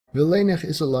Vilenig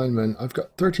is a lineman. I've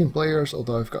got 13 players,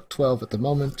 although I've got 12 at the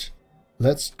moment.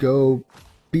 Let's go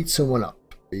beat someone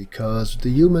up, because the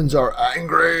humans are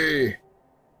angry!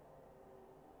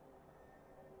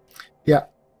 Yeah,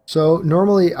 so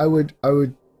normally I would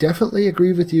definitely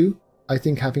agree with you. I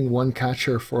think having one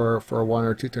catcher for 1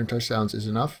 or 2 turn touchdowns is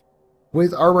enough.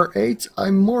 With armor 8,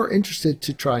 I'm more interested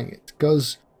to trying it,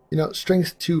 because, you know,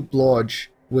 strength 2 blodge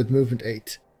with movement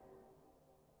 8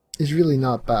 is really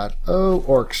not bad. Oh,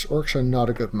 orcs. Orcs are not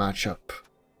a good matchup.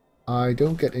 I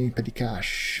don't get any petty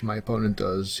cash. My opponent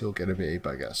does. He'll get a vape,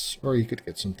 I guess. Or he could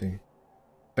get something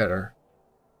better.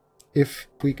 If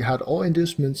we had all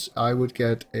inducements, I would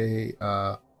get a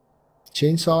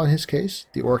chainsaw in his case.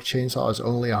 The orc chainsaw is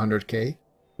only 100k,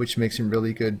 which makes him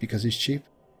really good because he's cheap.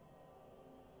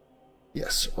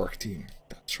 Yes, orc team.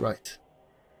 That's right.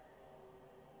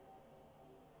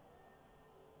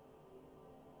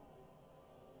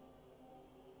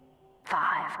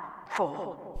 Five,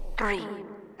 4, 3,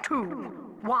 2,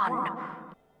 1.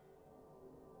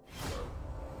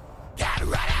 Get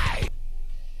ready!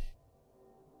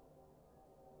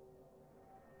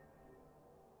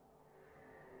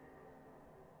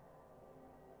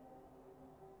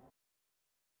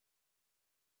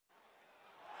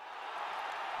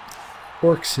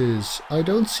 Orcs is, I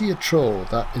don't see a troll,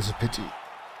 that is a pity.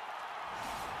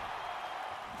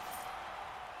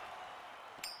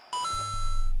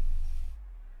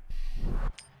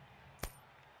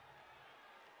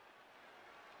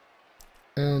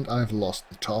 And I've lost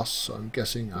the toss, so I'm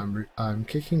guessing I'm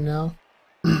kicking now.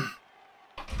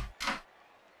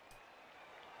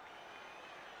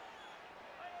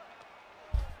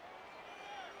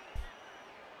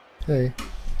 Hey.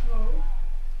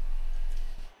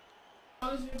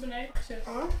 Alles weer beneden gezet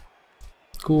hoor.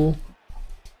 Cool.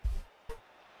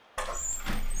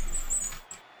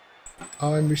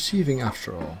 I'm receiving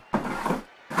after all.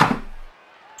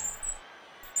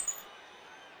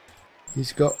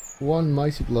 He's got one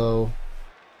mighty blow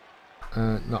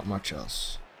and not much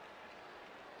else.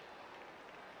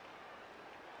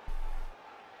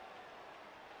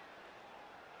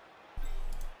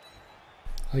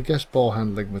 I guess ball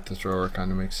handling with the thrower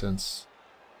kind of makes sense.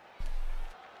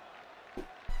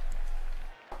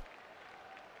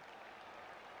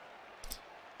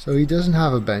 So he doesn't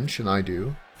have a bench and I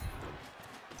do.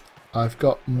 I've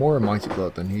got more mighty blow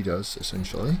than he does,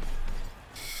 essentially.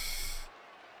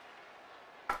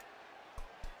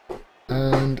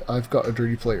 And I've got a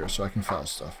dirty player, so I can foul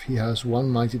stuff. He has one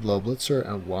mighty blow blitzer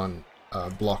and one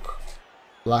block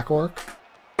black orc.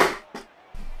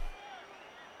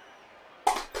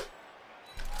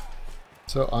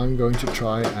 So I'm going to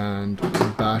try and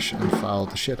bash and foul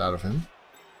the shit out of him.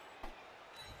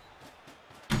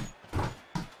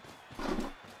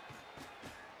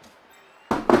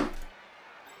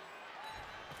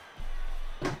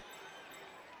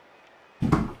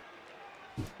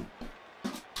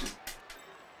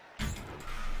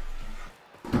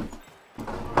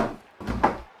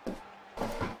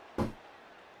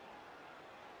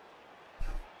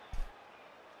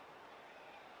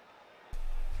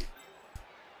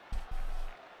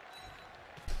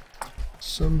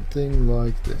 Something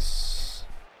like this.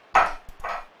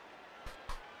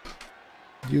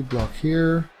 You block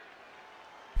here.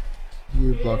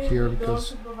 You block here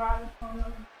because...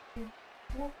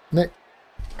 Nee.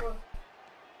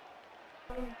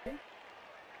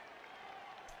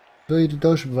 Wil je de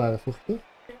doos bewaren, vroeg je toch?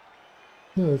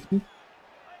 Nee, dat hoeft niet.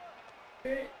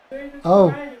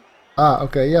 Oh. Ah,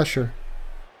 oké, ja, sure.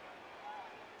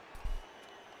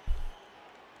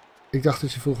 Ik dacht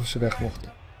dat je vroeg of ze weg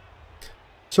mochten.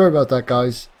 Sorry about that,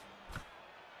 guys.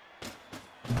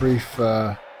 Brief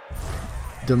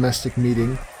domestic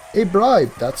meeting. A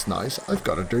bribe! That's nice. I've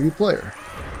got a dirty player.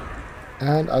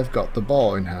 And I've got the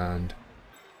ball in hand.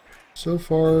 So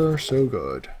far, so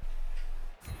good.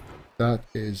 That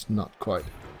is not quite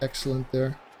excellent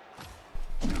there.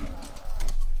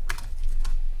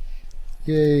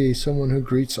 Yay, someone who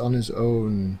greets on his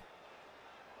own.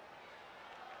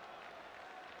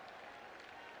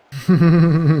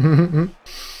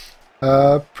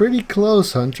 Pretty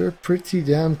close, Hunter. Pretty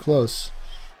damn close.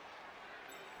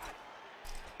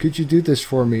 Could you do this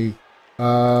for me?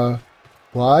 Why?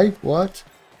 What?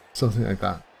 Something like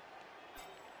that.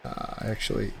 I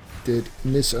actually did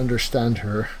misunderstand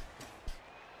her.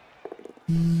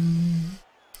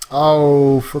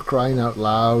 Oh, for crying out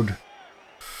loud.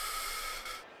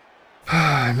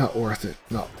 Not worth it.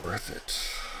 Not worth it.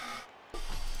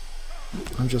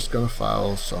 I'm just gonna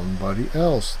foul somebody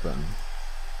else then.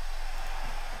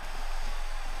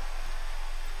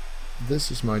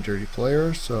 This is my dirty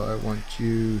player, so I want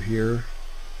you here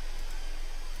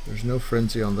There's no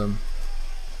frenzy on them.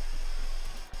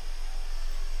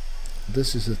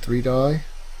 This is a 3-die.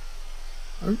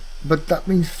 But that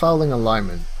means fouling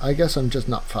alignment. I guess I'm just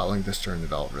not fouling this turn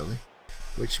at all, really.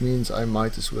 Which means I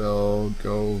might as well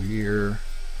go here,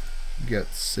 get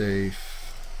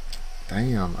safe.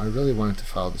 Damn, I really wanted to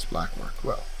foul this black work.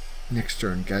 Well, next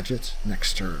turn, gadget.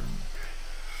 Next turn.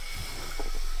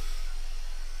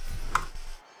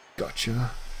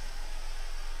 Gotcha.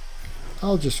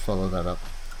 I'll just follow that up.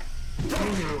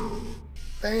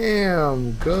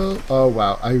 Bam! Go! Oh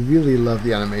wow, I really love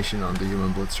the animation on the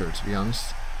human blitzer, to be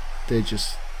honest. They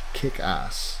just kick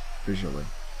ass visually.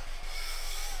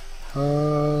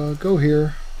 Go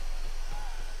here.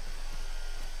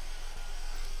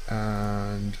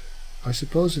 And I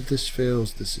suppose if this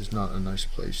fails, this is not a nice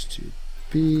place to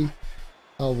be.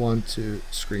 I'll want to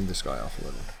screen this guy off a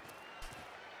little.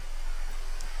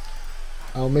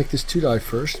 I'll make this 2-die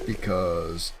first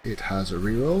because it has a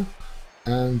reroll.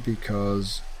 And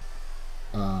because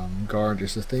guard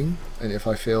is a thing, and if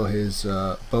I fail his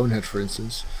bonehead, for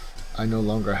instance, I no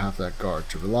longer have that guard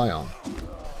to rely on.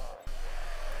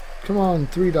 Come on,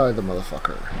 3-die the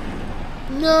motherfucker.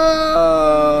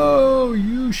 No,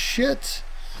 you shit.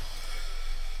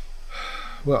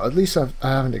 Well, at least I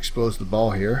haven't exposed the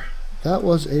ball here. That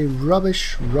was a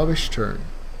rubbish turn.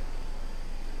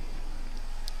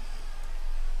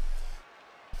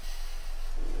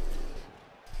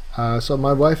 So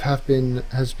my wife has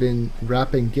been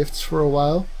wrapping gifts for a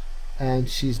while, and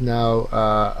she's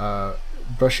now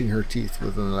brushing her teeth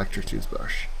with an electric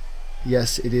toothbrush.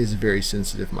 Yes, it is a very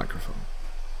sensitive microphone.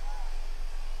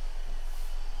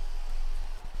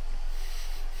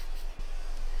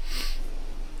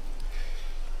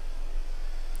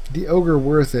 The ogre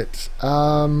worth it?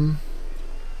 I'm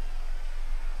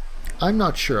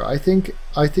not sure. I think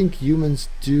humans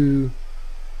do.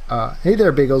 Hey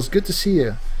there, Biggles. Good to see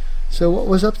you. So what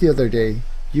was up the other day?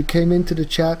 You came into the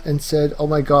chat and said, "Oh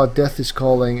my God, death is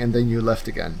calling," and then you left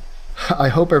again. I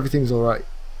hope everything's all right.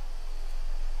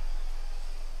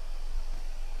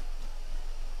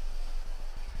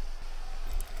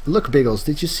 Look, Biggles,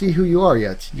 did you see who you are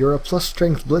yet? You're a plus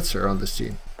strength blitzer on this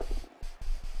team.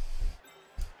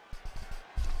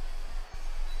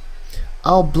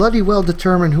 I'll bloody well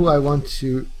determine who I want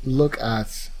to look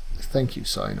at. Thank you,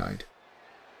 Cyanide.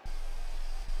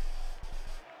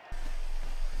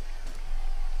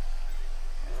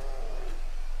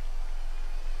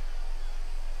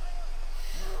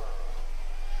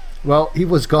 Well, he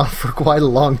was gone for quite a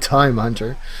long time,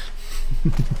 Hunter.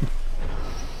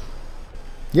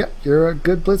 Yep, you're a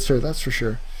good blitzer, that's for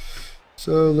sure.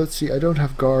 So let's see, I don't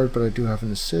have guard, but I do have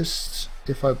an assist.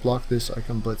 If I block this, I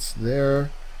can blitz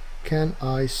there. Can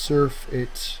I surf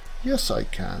it? Yes, I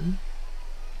can.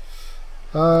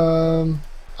 I'm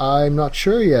not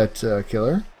sure yet,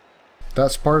 Killer.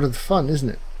 That's part of the fun, isn't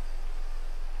it?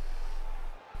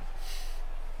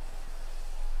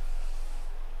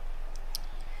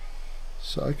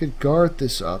 So I could guard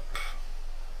this up.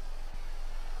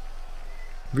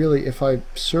 Really, if I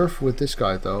surf with this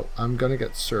guy though, I'm gonna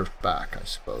get surfed back, I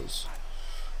suppose.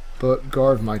 But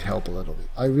guard might help a little bit.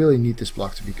 I really need this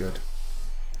block to be good.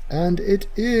 And it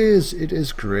is! It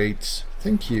is great.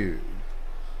 Thank you.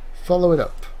 Follow it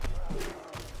up.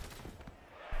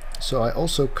 So I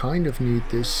also kind of need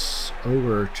this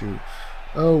ogre to...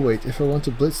 Oh wait, if I want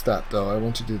to blitz that though, I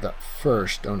want to do that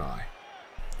first, don't I?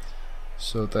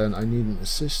 So then I need an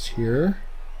assist here.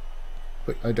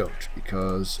 But I don't,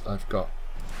 because I've got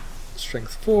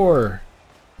strength 4.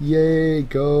 Yay,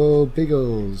 go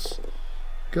Biggles.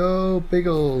 Go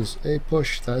Biggles. A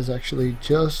push. That is actually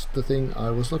just the thing I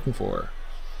was looking for.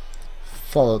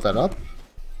 Follow that up.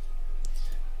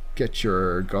 Get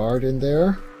your guard in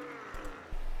there.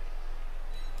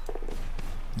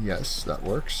 Yes, that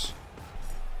works.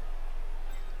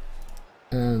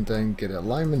 And then get a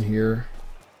lineman here.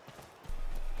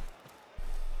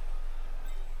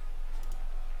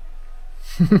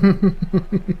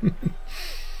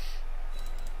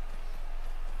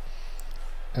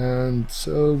 And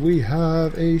so we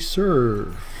have a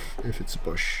serve, if it's a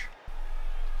bush.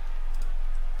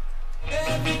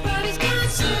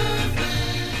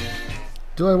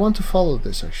 Do I want to follow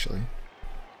this actually?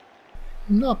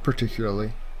 Not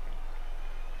particularly.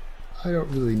 I don't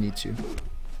really need to.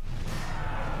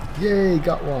 Yay,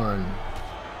 got one.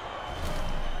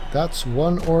 That's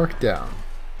one orc down.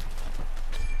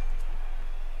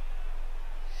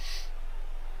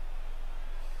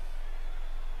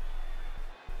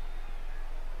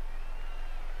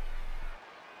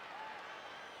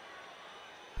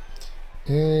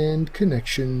 And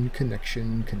connection.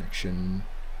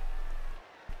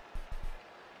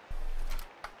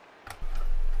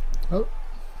 Oh.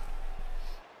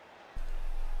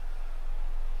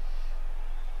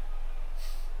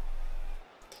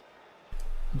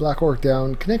 Black Orc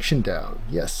down, connection down.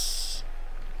 Yes.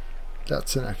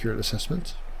 That's an accurate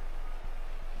assessment.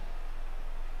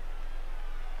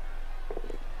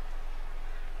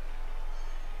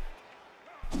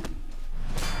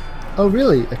 Oh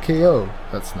really? A KO.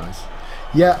 That's nice.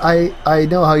 Yeah, I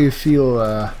know how you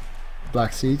feel,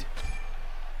 Black Seed.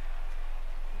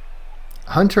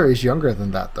 Hunter is younger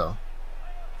than that though.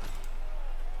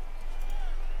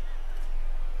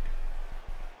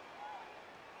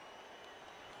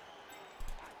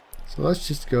 So let's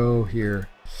just go here.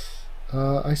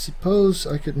 I suppose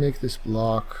I could make this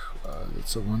block.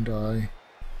 It's a 1 die.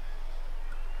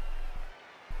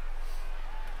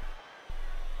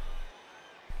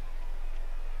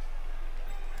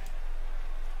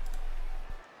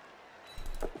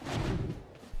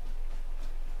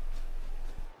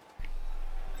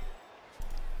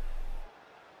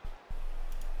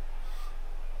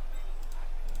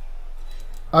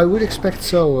 I would expect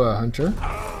so, Hunter.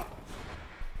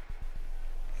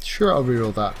 Sure, I'll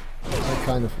reroll that. I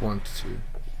kind of want to.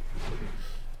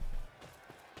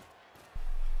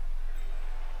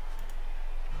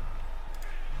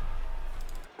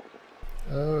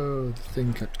 Oh, the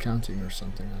thing kept counting or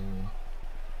something, I don't know.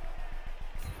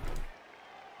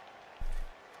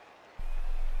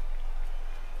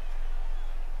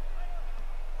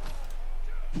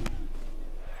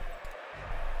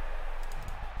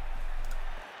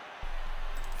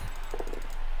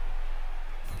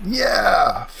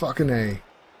 Yeah! Fucking A.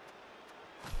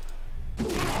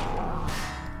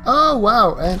 Oh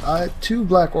wow, and 2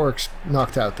 Black Orcs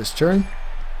knocked out this turn.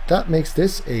 That makes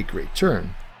this a great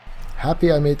turn.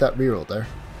 Happy I made that reroll there.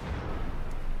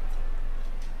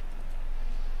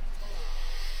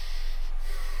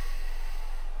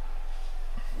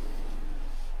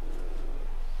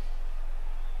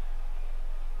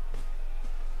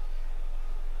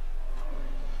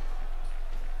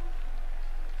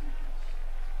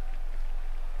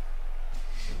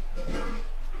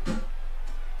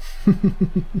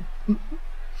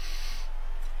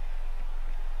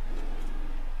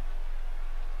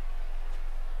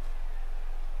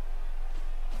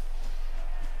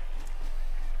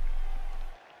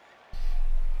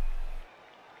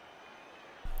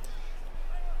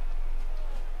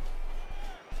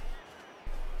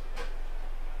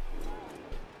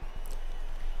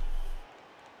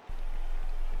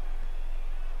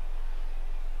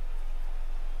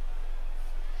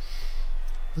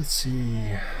 Let's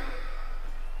see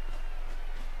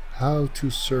how to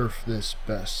surf this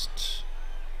best.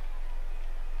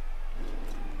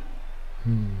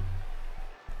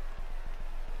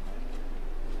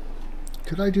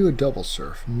 Could I do a double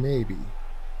surf? Maybe,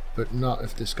 but not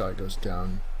if this guy goes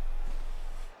down.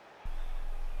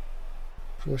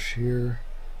 Push here.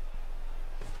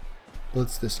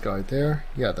 Blitz this guy there.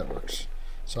 Yeah, that works.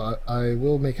 So I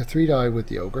will make a 3 die with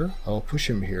the ogre. I'll push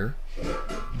him here.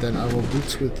 Then I will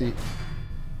blitz with the...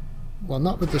 Well,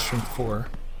 not with the strength 4.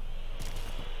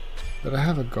 But I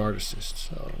have a guard assist,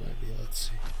 so maybe,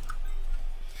 let's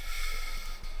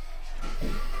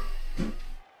see.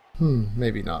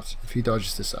 Maybe not. If he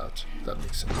dodges this out, that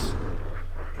makes sense.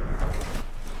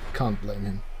 Can't blame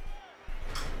him.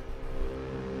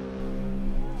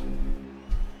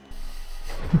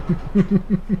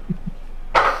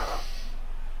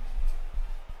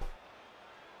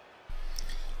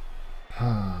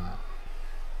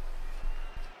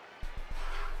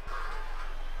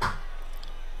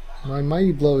 My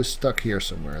mighty blow is stuck here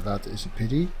somewhere. That is a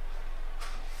pity.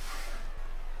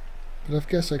 But I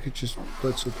guess I could just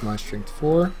blitz with my strength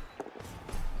 4.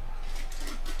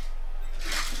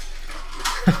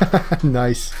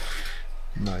 Nice.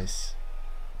 Nice.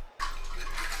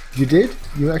 You did?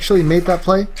 You actually made that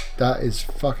play? That is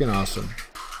fucking awesome.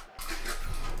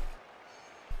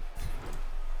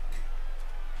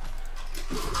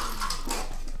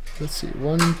 Let's see.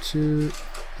 1, 2...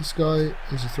 This guy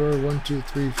is a thrower. 1, 2,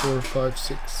 3, 4, 5,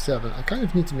 6, 7. I kind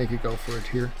of need to make a go for it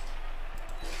here.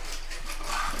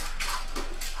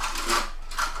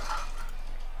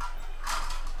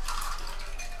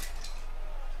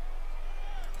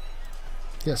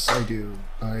 Yes, I do.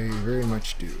 I very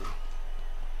much do.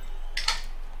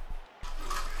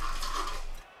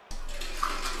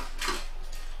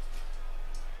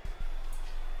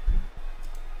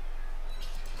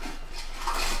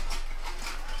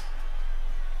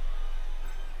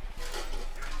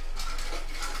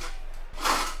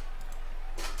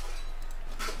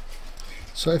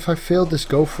 So if I fail this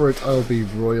go for it, I'll be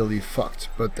royally fucked.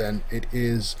 But then it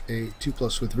is a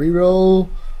 2+ with reroll.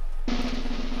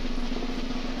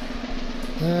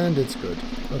 And it's good.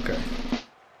 Okay.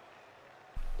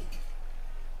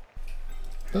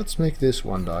 Let's make this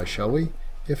 1 die, shall we?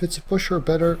 If it's a push or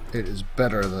better, it is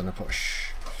better than a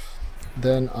push.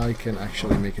 Then I can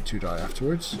actually make a 2 die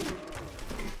afterwards.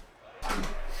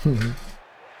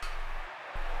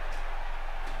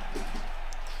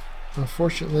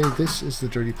 Unfortunately, this is the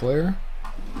dirty player,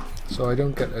 so I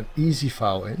don't get an easy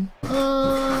foul in.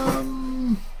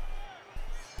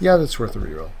 Yeah, that's worth a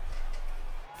reroll.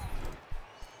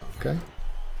 Okay.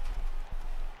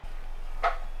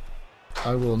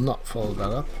 I will not follow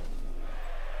that up.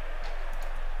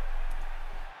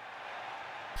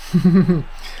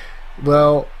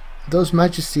 Well, those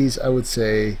majesties, I would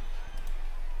say,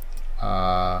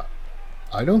 I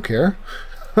don't care.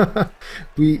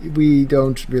 we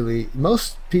don't really,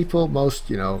 most people,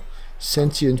 you know,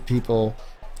 sentient people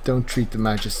don't treat the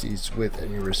majesties with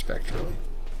any respect, really.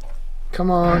 Come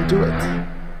on, do it.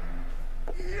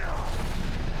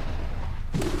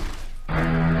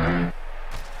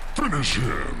 Finish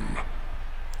him.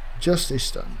 Just a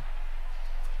stun.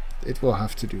 It will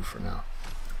have to do for now.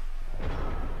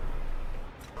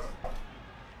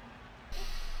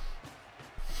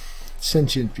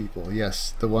 Sentient people,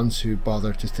 yes, the ones who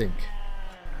bother to think.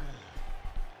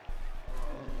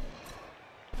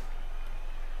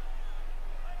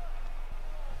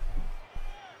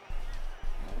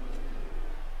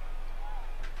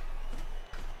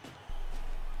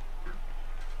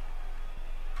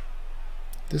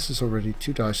 This is already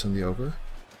 2 dice on the ogre.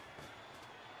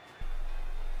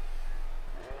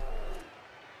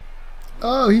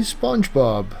 Oh, he's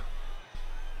SpongeBob.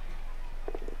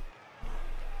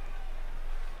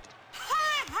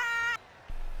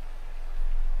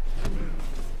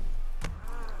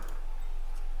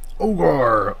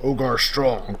 Ogre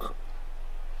strong.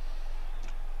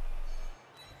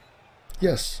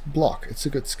 Yes, block, it's a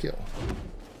good skill.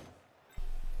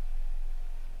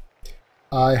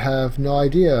 I have no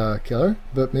idea, Killer,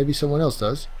 but maybe someone else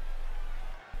does.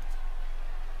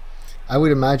 I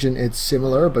would imagine it's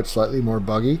similar, but slightly more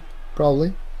buggy,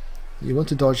 probably. You want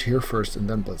to dodge here first and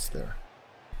then blitz there.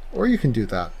 Or you can do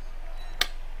that.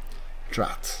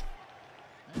 Drat.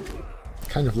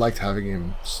 Kind of liked having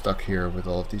him stuck here with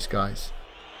all of these guys.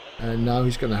 And now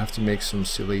he's going to have to make some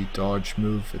silly dodge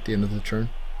move at the end of the turn.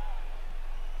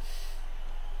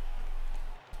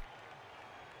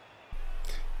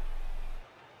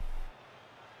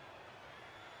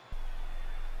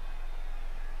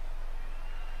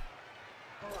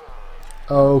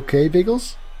 Okay,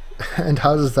 Biggles. And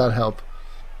how does that help?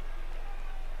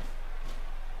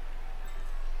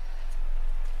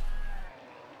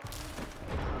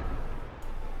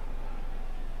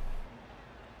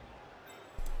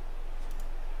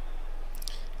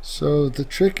 So the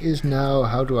trick is now,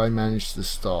 how do I manage the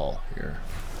stall here?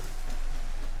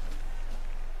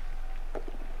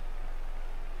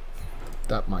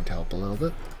 That might help a little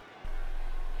bit.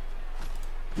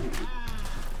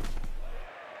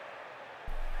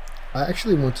 I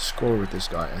actually want to score with this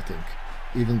guy, I think,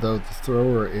 even though the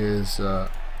thrower is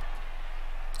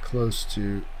close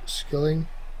to skilling.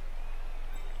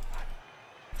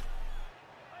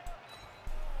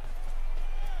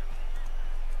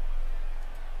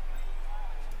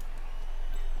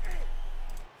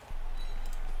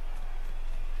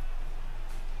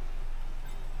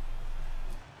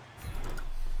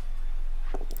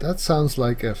 That sounds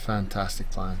like a fantastic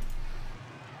plan.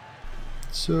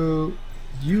 So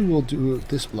you will do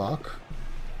this block.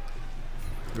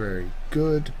 Very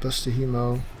good,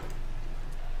 Bustahemo.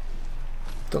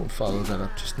 Don't follow that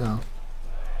up just now.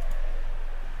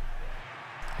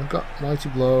 I've got Mighty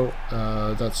Blow.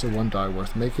 That's a 1 die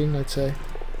worth making, I'd say.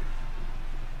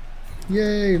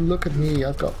 Yay, look at me,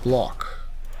 I've got block.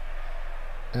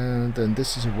 And then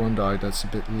this is a 1 die that's a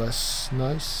bit less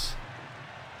nice.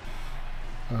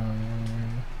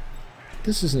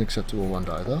 This is an acceptable 1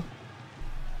 die though.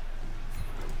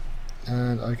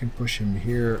 And I can push him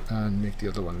here and make the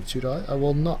other one a 2 die. I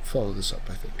will not follow this up,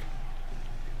 I think.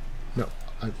 No,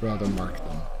 I'd rather mark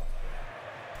them.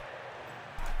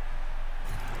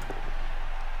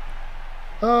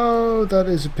 Oh, that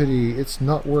is a pity. It's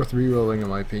not worth rerolling in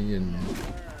my opinion.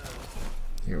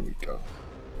 Here we go.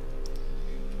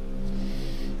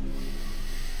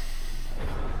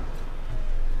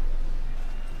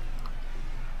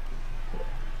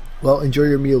 Well, enjoy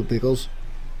your meal, Pickles.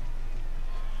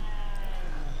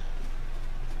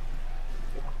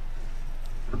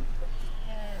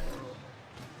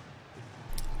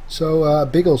 So,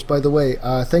 Biggles, by the way,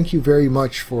 thank you very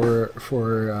much for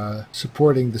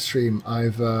supporting the stream.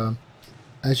 I've,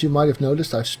 as you might have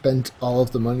noticed, I've spent all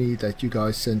of the money that you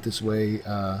guys sent this way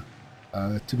to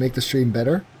make the stream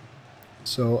better.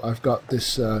 So I've got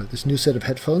this this new set of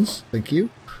headphones. Thank you.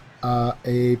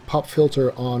 A pop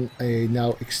filter on a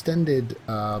now extended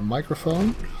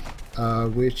microphone,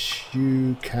 which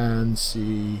you can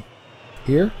see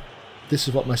here. This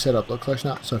is what my setup looks like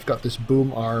now. So I've got this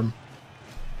boom arm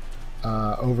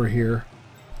over here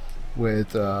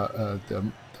with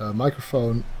the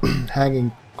microphone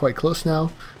hanging quite close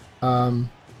now.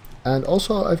 And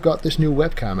also I've got this new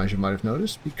webcam, as you might have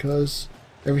noticed, because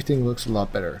everything looks a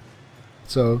lot better.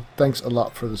 So thanks a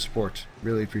lot for the support.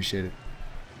 Really appreciate it.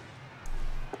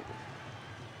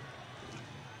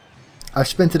 I've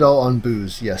spent it all on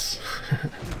booze, yes.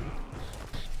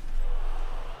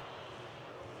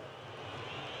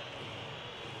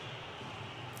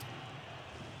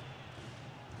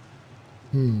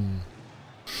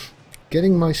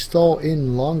 Getting my stall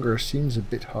in longer seems a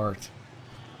bit hard.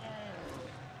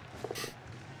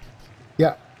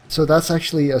 Yeah, so that's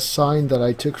actually a sign that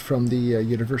I took from the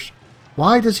universe.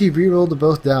 Why does he reroll the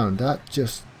both down? That's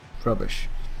just rubbish.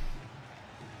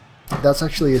 That's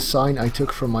actually a sign I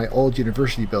took from my old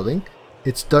university building.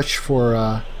 It's Dutch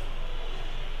for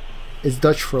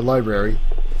library.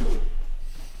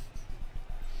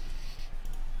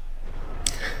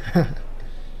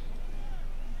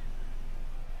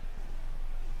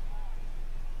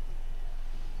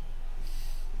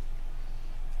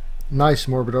 Nice,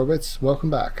 Morbid Orbits. Welcome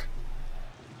back.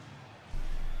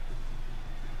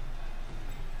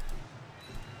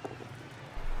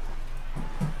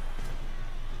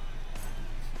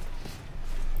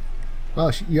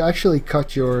 Wow, you actually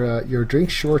cut your drink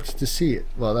short to see it.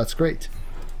 Well, that's great.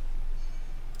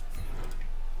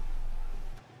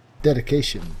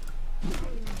 Dedication.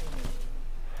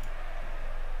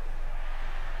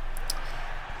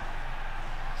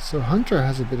 So Hunter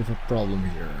has a bit of a problem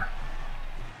here.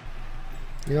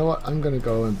 You know what? I'm gonna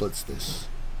go and blitz this.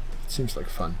 It seems like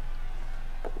fun.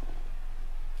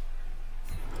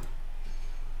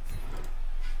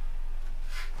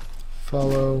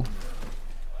 Follow.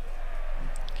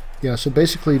 Yeah, so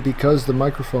basically because the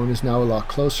microphone is now a lot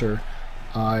closer,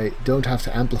 I don't have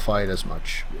to amplify it as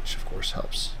much, which of course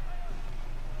helps.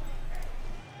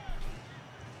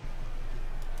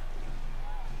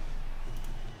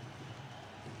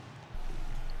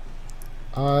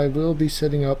 I will be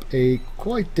setting up a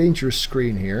quite dangerous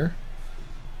screen here.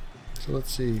 So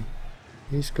let's see.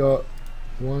 He's got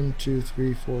 1, 2,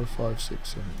 3, 4, 5, 6,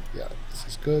 7. Yeah, this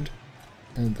is good.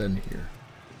 And then here.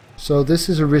 So this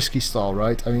is a risky stall,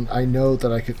 right? I mean, I know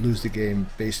that I could lose the game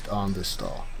based on this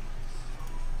stall.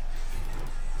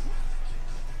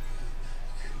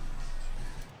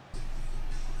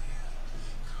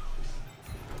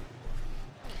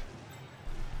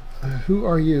 Who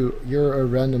are you? You're a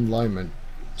random lineman.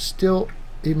 Still,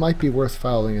 it might be worth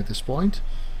fouling at this point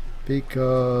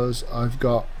because I've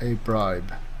got a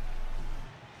bribe.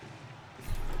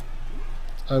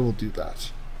 I will do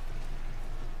that.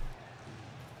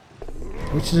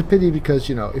 Which is a pity because,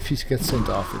 you know, if he gets sent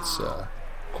off, it's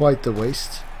quite the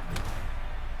waste.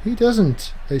 He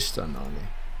doesn't. A stun on me.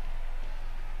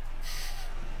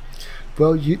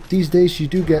 Well, these days you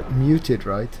do get muted,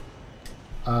 right?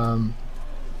 I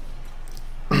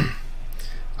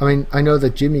mean, I know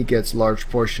that Jimmy gets large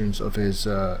portions of his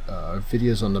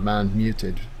videos on demand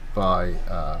muted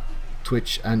by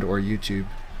Twitch and or YouTube.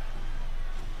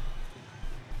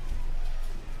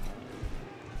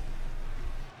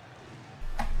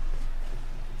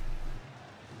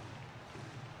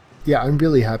 Yeah, I'm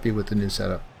really happy with the new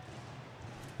setup.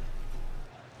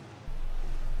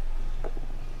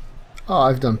 Oh,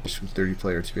 I've done this with 30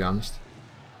 player, to be honest.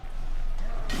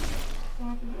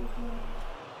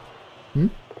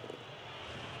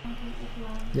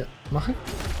 Ja, mag ik?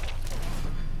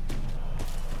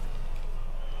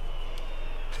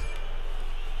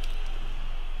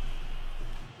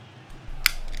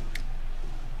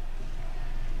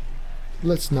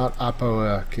 Let's not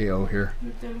Apo KO here.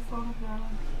 Je telefoon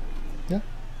opladen. Ja?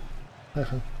 Ga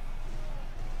gaan.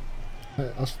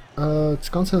 Het is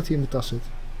kans dat hij in de tas zit.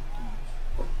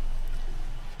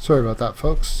 Sorry about that,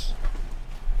 folks.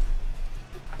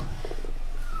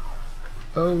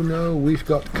 Oh no, we've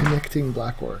got connecting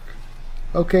black orc.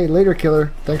 Okay, later,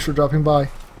 killer. Thanks for dropping by.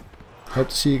 Hope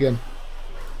to see you again.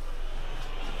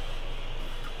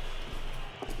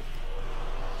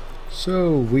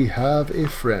 So, we have a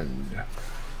friend.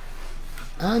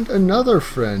 And another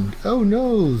friend. Oh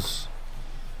noes.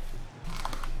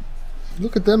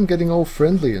 Look at them getting all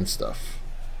friendly and stuff.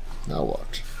 Now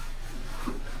what?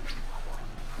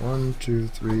 1, 2,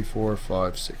 3, 4,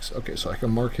 5, 6. Okay, so I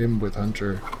can mark him with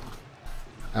Hunter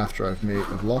after I've made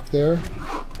a block there.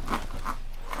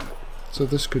 So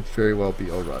this could very well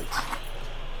be alright.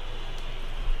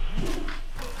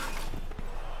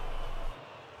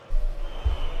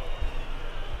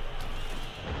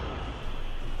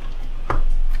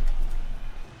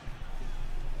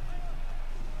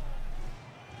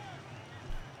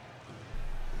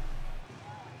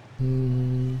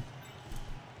 Hmm.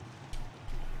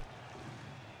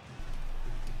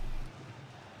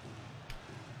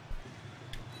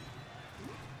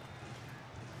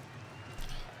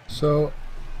 So,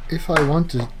 if I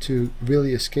wanted to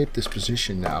really escape this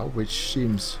position now, which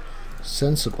seems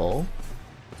sensible,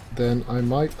 then I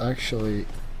might actually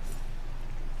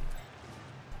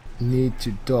need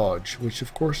to dodge, which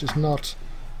of course is not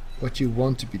what you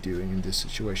want to be doing in this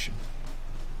situation.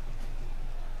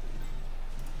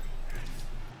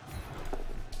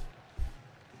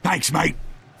 Thanks, mate.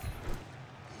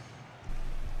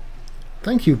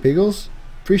 Thank you, Biggles.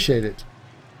 Appreciate it.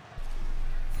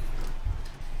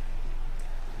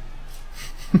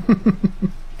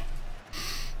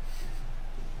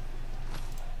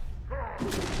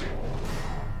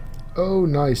 Oh,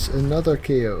 nice. Another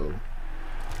KO.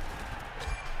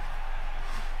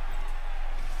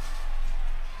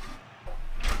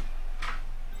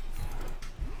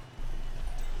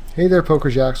 Hey there, Poker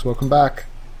Jacks. Welcome back.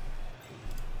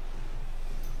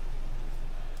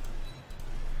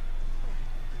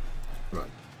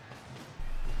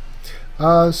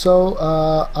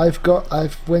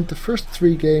 I've went the first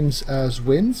 3 games as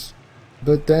wins,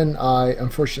 but then I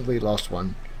unfortunately lost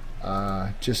one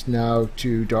just now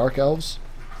to Dark Elves.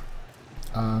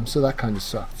 So that kind of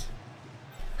sucked.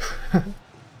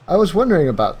 I was wondering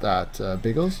about that,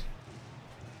 Biggles.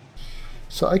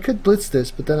 So I could blitz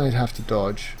this, but then I'd have to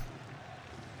dodge.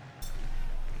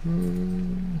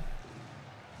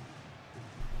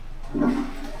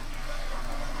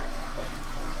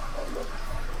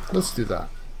 Let's do that.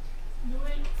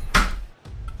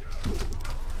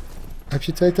 Heb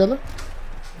je 2 tellen?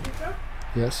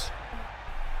 Yes.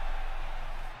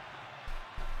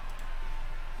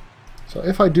 So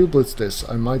if I do blitz this,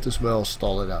 I might as well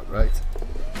stall it out, right?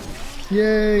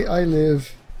 Yay, I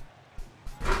live.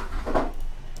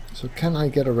 So can I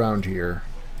get around here,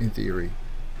 in theory?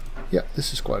 Yeah,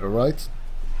 this is quite alright.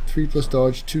 3 plus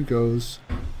dodge, 2 goes.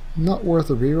 Not worth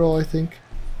a reroll, I think.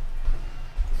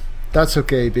 That's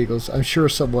okay, Beagles. I'm sure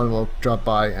someone will drop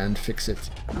by and fix it.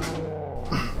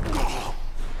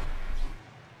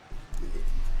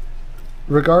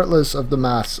 Regardless of the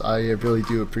maths, I really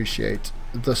do appreciate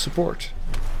the support.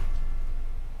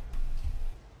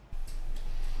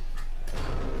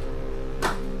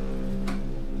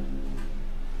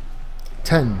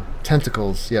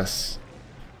 Tentacles, yes.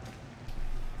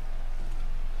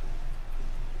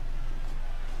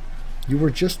 You were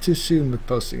just too soon with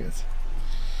posting it.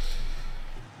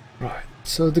 Right,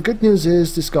 so the good news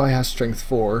is this guy has strength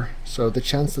 4, so the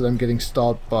chance that I'm getting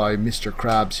stopped by Mr.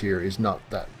 Krabs here is not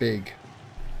that big.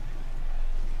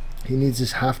 He needs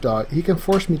his half dodge. He can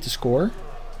force me to score,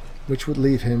 which would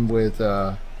leave him with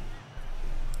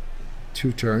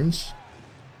 2 turns.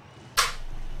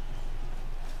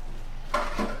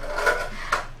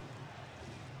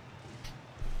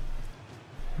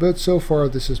 But so far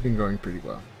this has been going pretty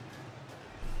well.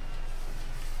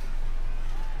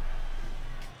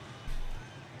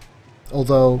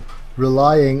 Although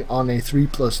relying on a 3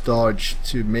 plus dodge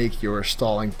to make your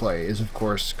stalling play is of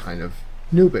course kind of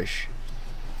noobish.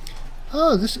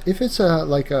 Oh, this, if it's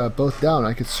like a both down,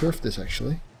 I could surf this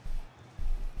actually.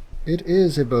 It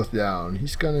is a both down.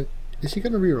 Is he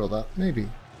gonna reroll that? Maybe.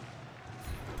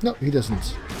 No, he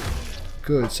doesn't.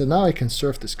 Good, so now I can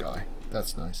surf this guy.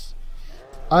 That's nice.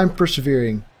 I'm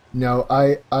persevering. No,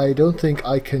 I don't think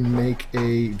I can make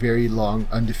a very long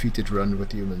undefeated run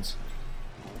with humans.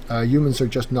 Humans are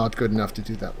just not good enough to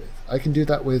do that with. I can do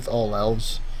that with all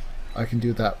elves. I can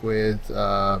do that with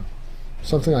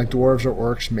something like dwarves or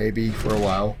orcs maybe for a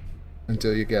while,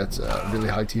 until you get really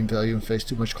high team value and face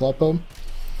too much Kloppo.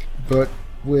 But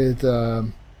with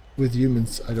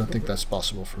humans, I don't think that's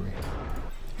possible for me.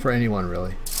 For anyone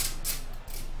really.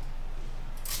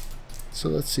 So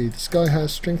let's see, this guy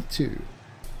has strength 2.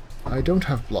 I don't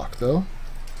have block though.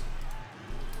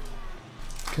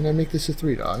 Can I make this a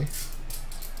 3 die?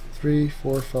 3,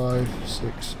 4, 5,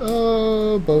 6.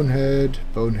 Oh, bonehead,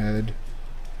 bonehead.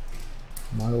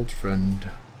 My old friend.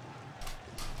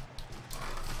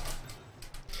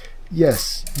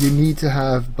 Yes, you need to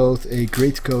have both a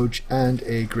great coach and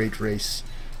a great race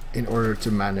in order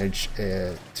to manage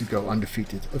to go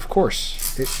undefeated. Of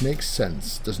course, it makes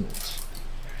sense, doesn't it?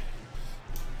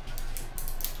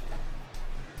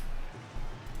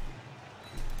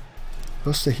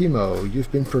 Postahimo,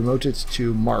 you've been promoted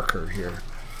to marker here.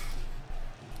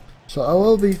 So I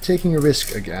will be taking a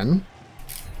risk again,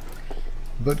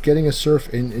 but getting a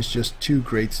surf in is just too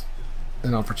great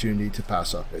an opportunity to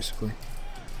pass up, basically.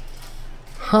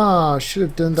 Ha! Should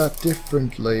have done that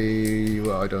differently.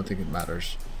 Well, I don't think it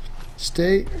matters.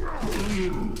 Stay.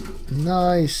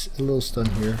 Nice. A little stun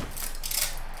here.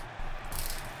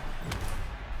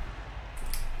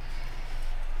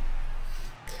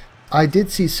 I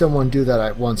did see someone do that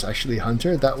at once, actually,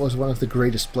 Hunter. That was one of the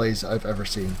greatest plays I've ever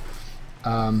seen.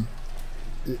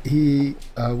 He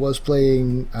was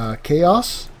playing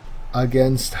Chaos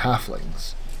against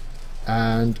Halflings.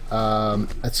 And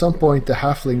at some point the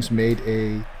Halflings made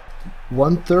a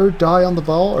 1/3 die on the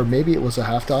ball, or maybe it was a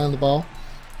half die on the ball.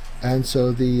 And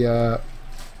so the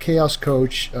Chaos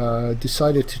coach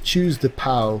decided to choose the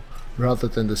POW rather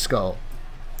than the skull.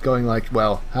 Going like,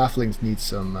 well, Halflings need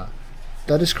some...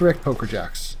 that is correct, Poker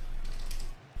Jacks.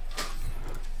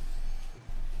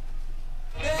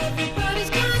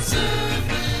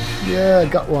 Yeah,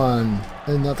 got one.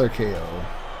 Another KO.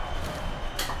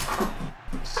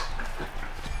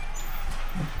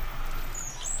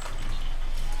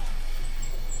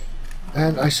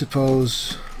 And I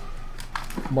suppose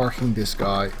marking this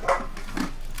guy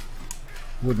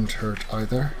wouldn't hurt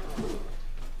either.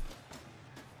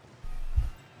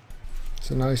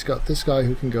 So now he's got this guy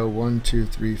who can go 1, 2,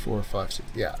 3, 4, 5, 6.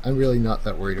 Yeah, I'm really not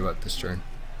that worried about this turn.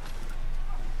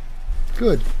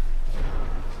 Good.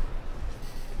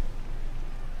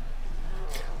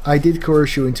 I did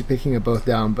coerce you into picking it both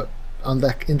down, but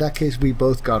in that case we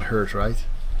both got hurt, right?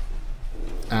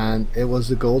 And it was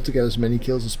the goal to get as many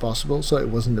kills as possible, so it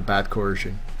wasn't a bad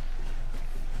coercion.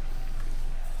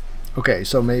 Okay,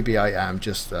 so maybe I am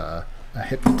just a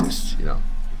hypnotist, you know.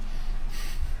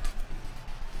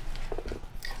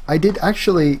 I did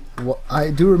actually, I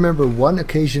do remember one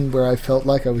occasion where I felt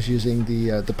like I was using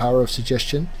the power of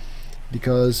suggestion,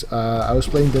 because I was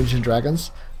playing Dungeons and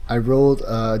Dragons. I rolled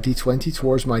a d20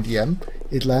 towards my DM.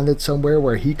 It landed somewhere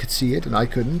where he could see it and I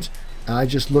couldn't. And I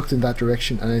just looked in that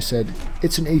direction and I said,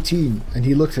 it's an 18. And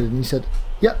he looked at it and he said,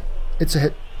 yeah, it's a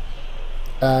hit.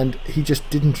 And he just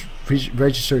didn't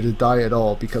register the die at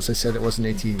all because I said it was an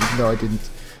 18, even though I didn't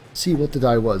see what the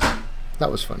die was. That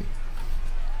was funny.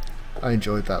 I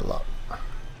enjoyed that a lot.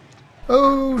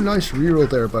 Oh, nice reroll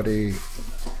there, buddy.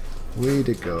 Way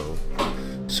to go.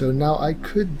 So now I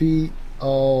could be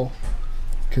all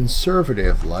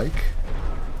conservative-like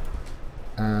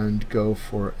and go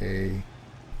for a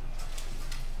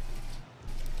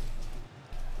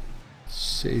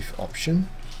safe option.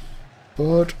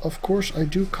 But of course I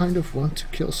do kind of want to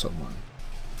kill someone.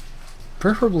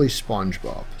 Preferably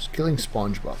SpongeBob. Killing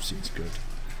SpongeBob seems good.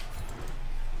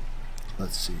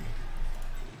 Let's see.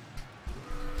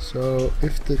 So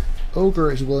if the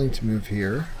ogre is willing to move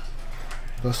here,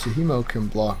 Basuhimo can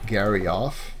block Gary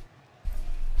off.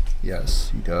 Yes,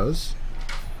 he does.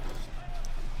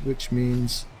 Which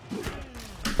means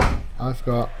I've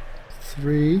got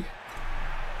 3,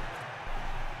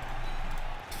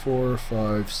 4,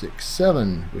 5, 6,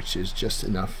 7, which is just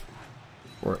enough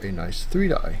for a nice 3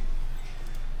 die.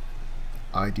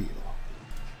 Ideal.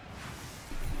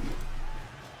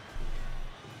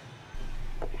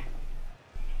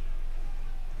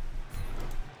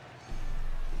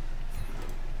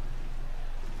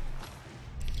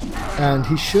 And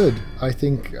he should. I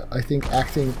think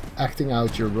acting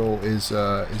out your role is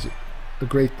a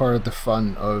great part of the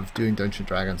fun of doing Dungeons and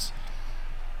Dragons.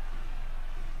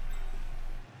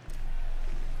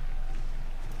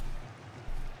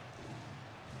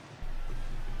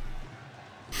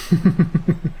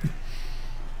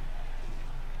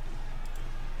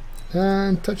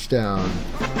 And touchdown.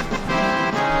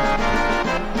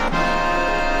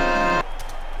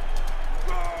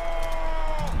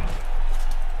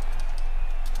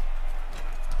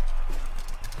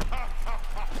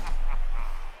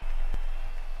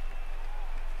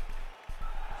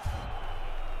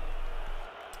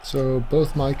 So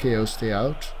both my KOs stay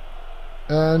out,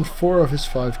 and 4 of his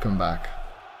 5 come back.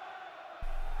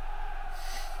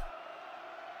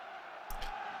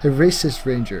 A racist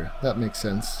ranger, that makes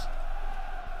sense.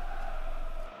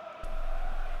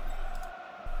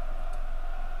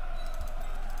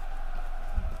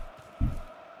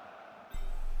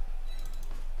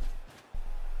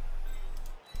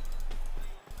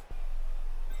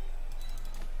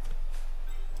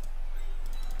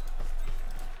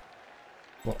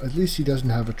 Well, at least he doesn't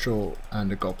have a troll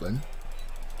and a goblin.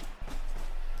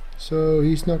 So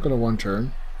he's not gonna one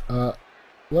turn.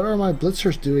 What are my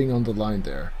blitzers doing on the line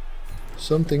there?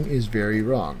 Something is very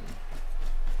wrong.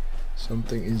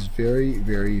 Something is very,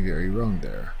 very, very wrong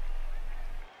there.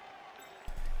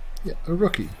 Yeah, a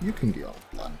rookie. You can get on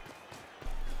the line.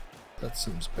 That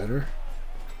seems better.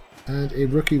 And a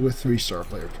rookie with 3 star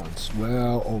player points.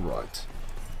 Well, alright.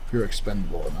 You're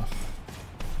expendable enough.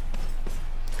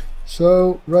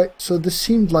 So, right, so this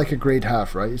seemed like a great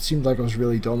half, right? It seemed like I was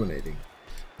really dominating.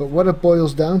 But what it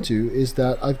boils down to is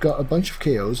that I've got a bunch of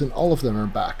KOs and all of them are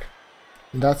back.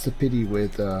 And that's the pity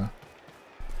with...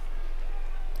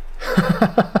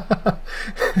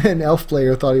 An elf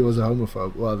player thought he was a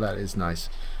homophobe. Well, that is nice.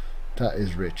 That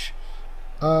is rich.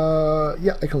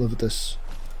 Yeah, I can live with this.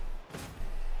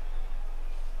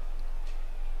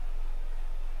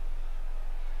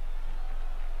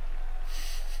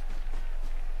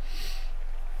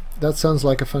 That sounds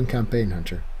like a fun campaign,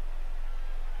 Hunter.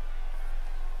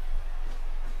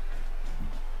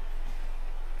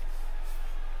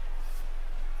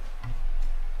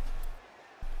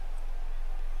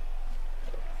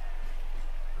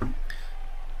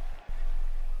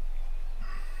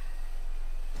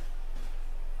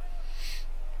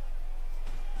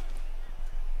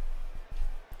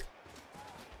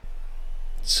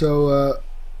 So,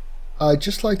 I'd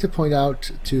just like to point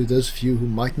out to those of you who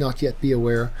might not yet be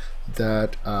aware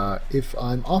that if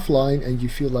I'm offline and you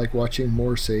feel like watching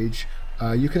more Sage,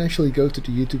 you can actually go to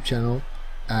the YouTube channel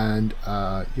and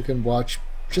you can watch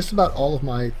just about all of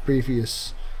my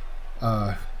previous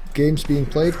games being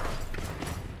played.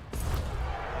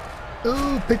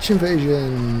 Oh, pitch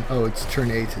invasion! Oh, it's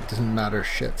turn 8, it doesn't matter,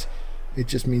 shit. It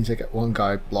just means I get one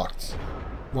guy blocked.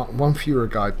 One fewer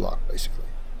guy blocked, basically.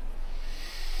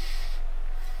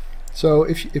 So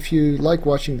if you like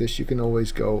watching this, you can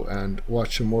always go and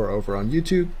watch some more over on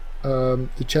YouTube.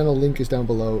 The channel link is down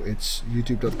below. It's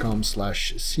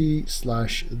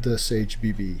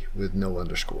youtube.com/c/thesagebb with no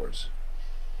underscores.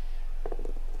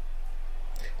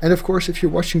 And of course, if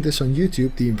you're watching this on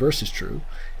YouTube, the inverse is true.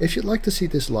 If you'd like to see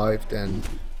this live, then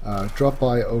drop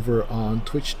by over on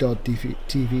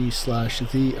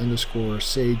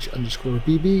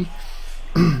twitch.tv/the_sage_bb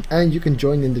and you can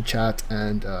join in the chat,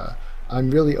 and I'm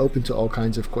really open to all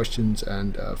kinds of questions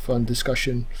and fun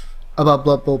discussion about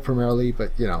Blood Bowl primarily,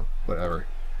 but you know, whatever.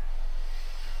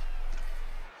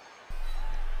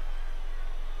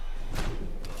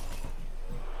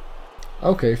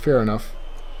 Okay, fair enough.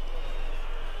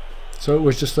 So it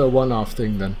was just a one-off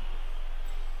thing then.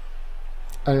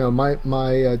 I don't know,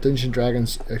 my Dungeons &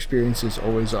 Dragons experiences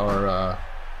always are,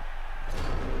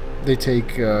 they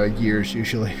take years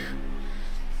usually.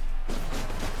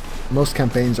 Most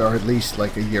campaigns are at least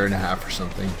like a year and a half or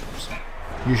something, so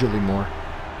usually more.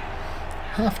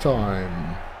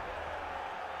 Halftime.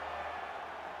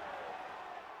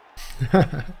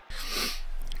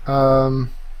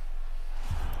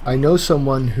 I know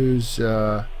someone who's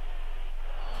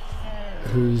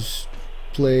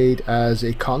played as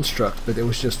a construct, but it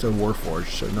was just a Warforged,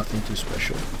 so nothing too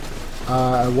special.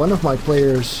 One of my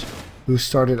players who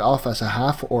started off as a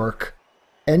half-orc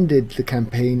ended the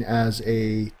campaign as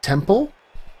a temple,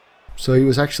 so he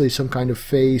was actually some kind of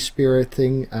fey spirit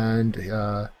thing, and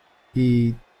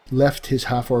he left his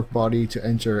half-orc body to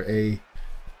enter a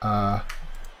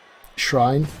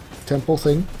shrine temple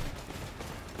thing.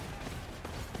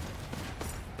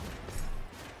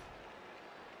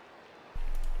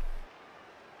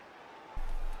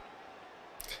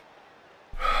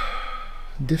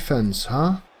 Defense,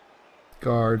 huh?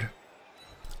 Guard,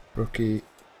 rookie.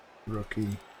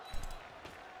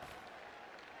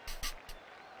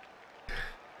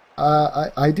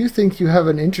 I do think you have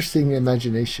an interesting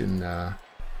imagination,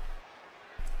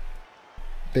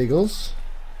 Bagels.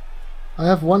 I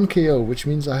have 1 KO, which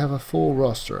means I have a full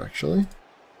roster, actually.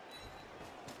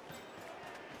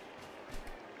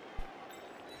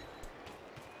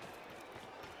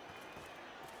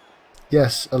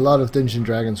 Yes, a lot of Dungeons &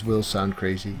 Dragons will sound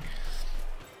crazy.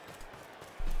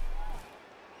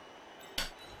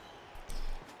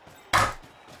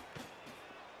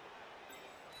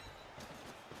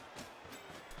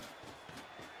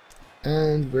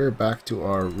 And we're back to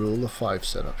our rule of 5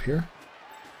 setup here.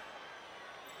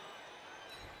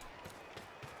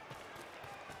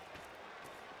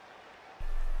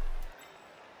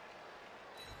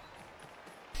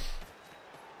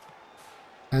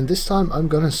 And this time I'm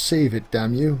gonna save it,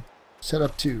 damn you.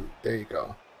 Setup 2, there you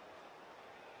go.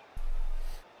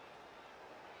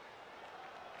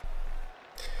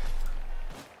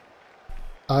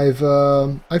 I've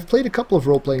played a couple of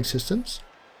role-playing systems.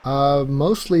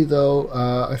 Mostly though,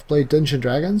 I've played Dungeons &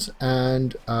 Dragons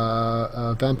and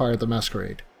Vampire the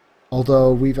Masquerade.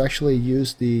 Although we've actually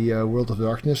used the World of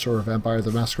Darkness or Vampire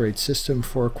the Masquerade system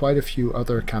for quite a few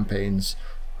other campaigns,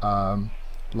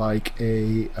 like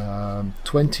a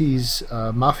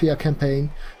 20s Mafia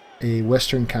campaign, a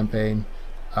Western campaign,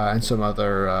 and some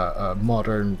other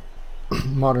modern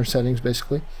settings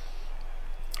basically.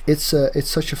 It's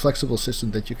such a flexible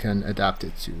system that you can adapt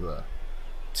it to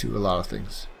a lot of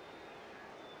things.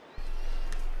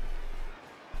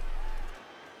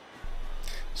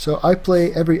 So I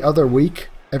play every other week,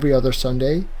 every other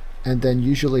Sunday, and then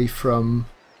usually from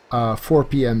 4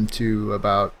 p.m. to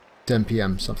about 10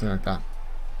 p.m., something like that.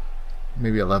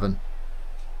 Maybe 11.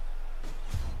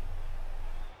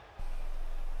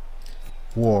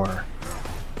 War.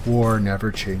 War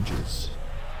never changes.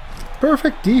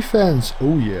 Perfect defense.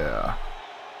 Oh yeah.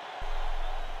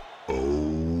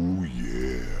 Oh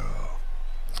yeah.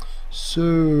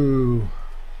 So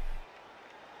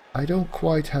I don't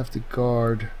quite have the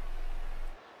guard.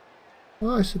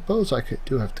 Well, I suppose I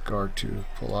do have the guard to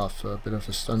pull off a bit of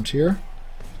a stunt here.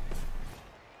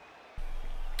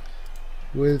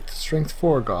 With strength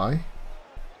 4 guy,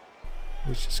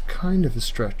 which is kind of a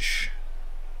stretch.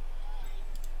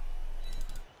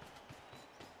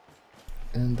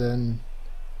 And then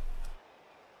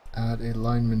add a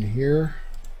lineman here,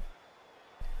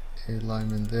 a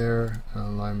lineman there, and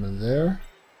a lineman there.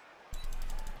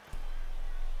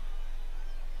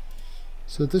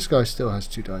 So this guy still has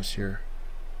 2 dice here.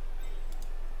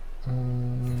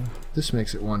 This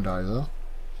makes it 1 die though.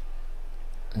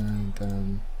 And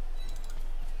then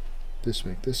this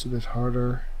makes this a bit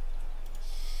harder.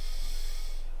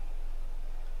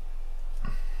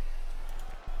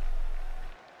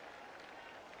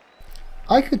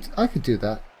 I could do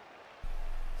that.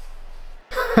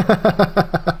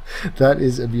 That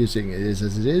is amusing. It is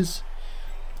as it is.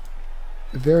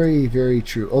 Very, very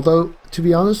true. Although, to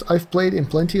be honest, I've played in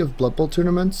plenty of Blood Bowl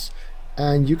tournaments,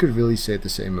 and you could really say the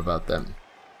same about them.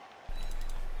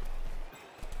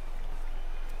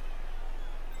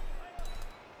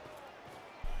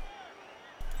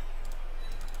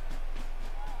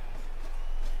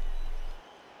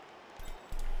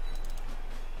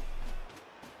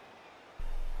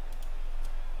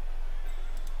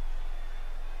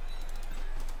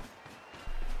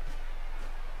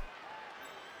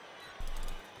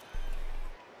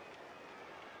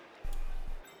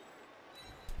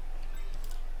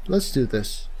 Let's do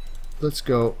this. Let's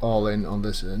go all in on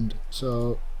this end.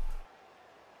 So,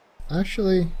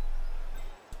 actually,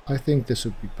 I think this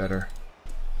would be better.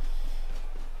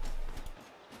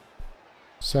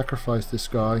 Sacrifice this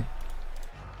guy.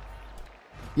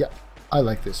 Yeah, I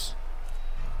like this.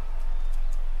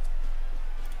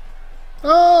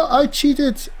 Oh, I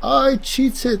cheated! I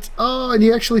cheated! Oh, and he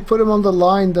actually put him on the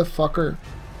line, the fucker.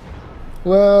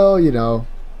 Well, you know,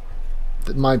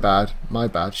 my bad, my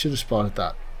bad. Should have spotted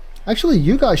that. Actually,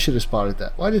 you guys should have spotted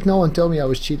that. Why did no one tell me I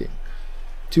was cheating?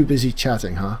 Too busy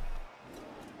chatting, huh?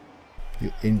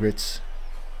 You ingrates.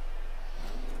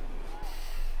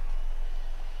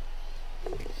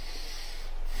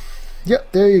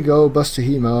 Yep, there you go,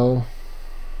 Bustahemo.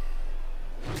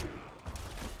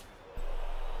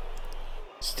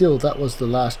 Still, that was the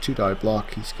last 2-die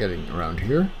block he's getting around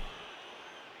here.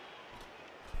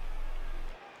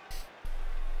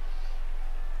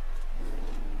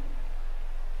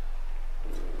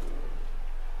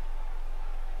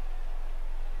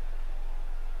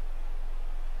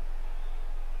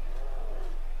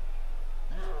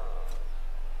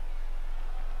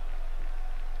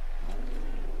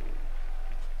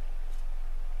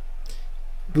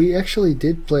 We actually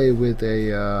did play with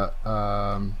a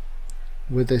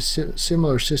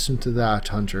similar system to that,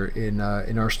 Hunter, in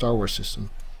our Star Wars system.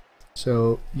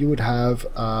 So you would have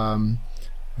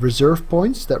reserve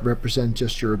points that represent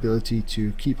just your ability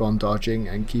to keep on dodging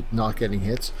and keep not getting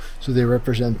hits. So they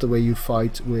represent the way you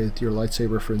fight with your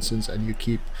lightsaber, for instance, and you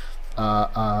keep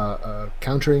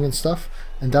countering and stuff,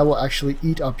 and that will actually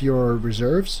eat up your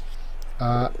reserves.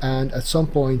 And at some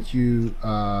point you're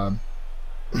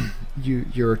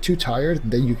too tired,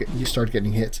 and then you start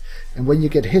getting hit, and when you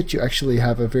get hit you actually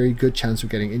have a very good chance of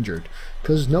getting injured,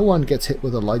 because no one gets hit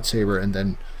with a lightsaber and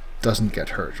then doesn't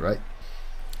get hurt, right?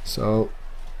 So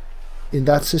in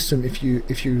that system, if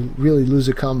you really lose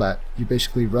a combat, you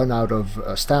basically run out of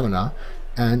stamina,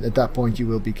 and at that point you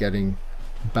will be getting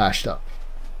bashed up,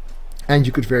 and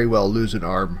you could very well lose an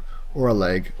arm or a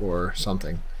leg or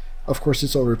something. Of course,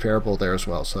 it's all repairable there as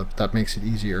well, so that makes it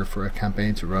easier for a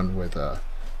campaign to run with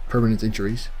permanent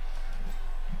injuries,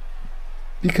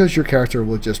 because your character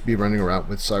will just be running around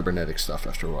with cybernetic stuff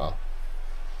after a while.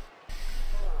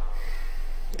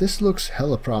 This looks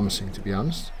hella promising, to be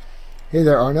honest. Hey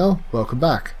there, Arno. Welcome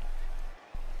back.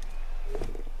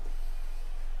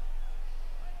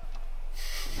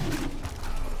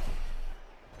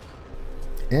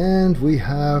 And we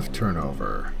have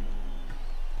turnover.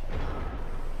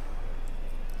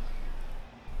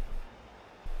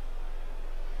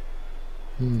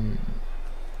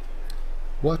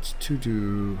 What to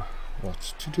do?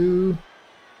 What to do?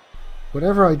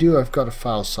 Whatever I do, I've got to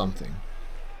file something.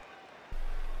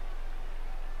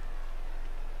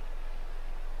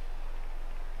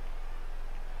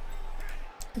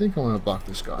 I think I want to block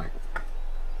this guy.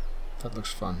 That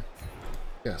looks fun.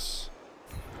 Yes.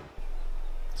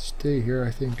 Stay here,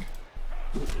 I think.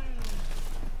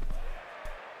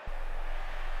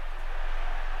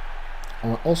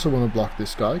 I also want to block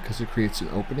this guy because it creates an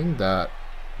opening that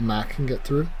Mac can get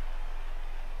through.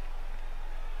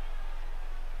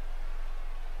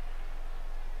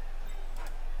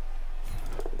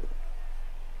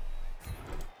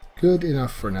 Good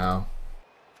enough for now.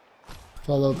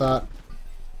 Follow that.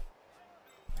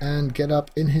 And get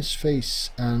up in his face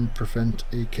and prevent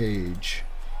a cage.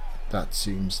 That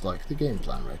seems like the game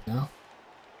plan right now.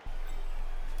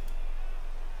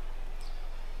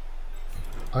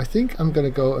 I think I'm gonna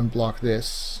go and block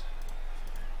this,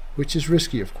 which is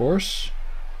risky, of course.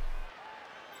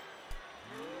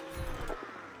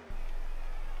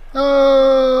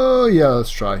 Oh, yeah,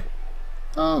 let's try.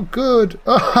 Oh, good.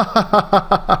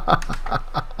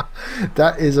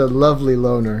 That is a lovely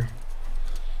loner.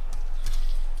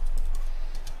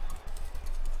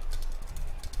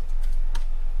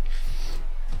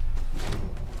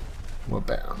 Well,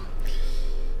 bam.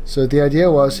 So the idea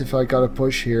was if I got a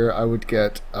push here, I would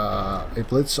get a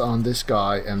blitz on this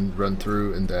guy and run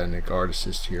through, and then a guard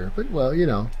assist here. But, well, you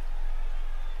know.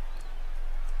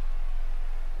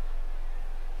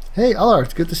 Hey,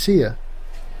 Allard, good to see you.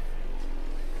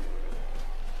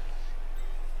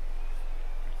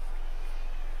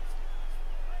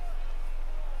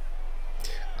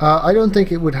 I don't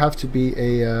think it would have to be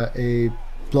a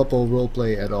Blood Bowl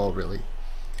roleplay at all, really.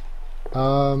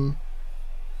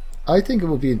 I think it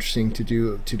would be interesting to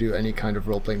do any kind of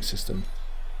role-playing system.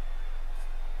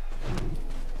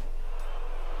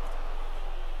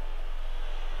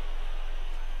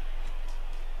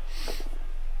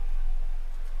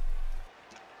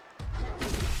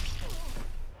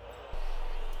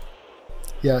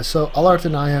 Yeah, so Allard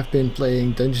and I have been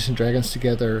playing Dungeons and Dragons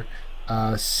together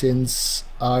since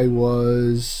I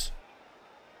was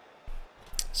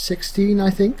 16, I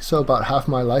think, so about half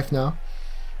my life now.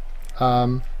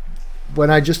 When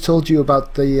I just told you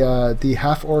about the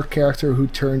half-orc character who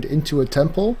turned into a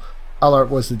temple, Allard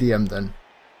was the DM then.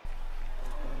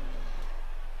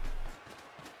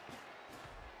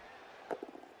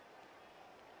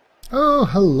 Oh,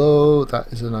 hello, that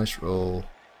is a nice roll.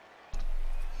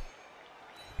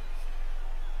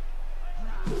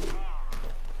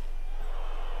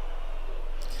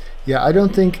 Yeah, I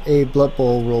don't think a Blood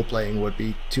Bowl role-playing would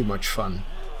be too much fun.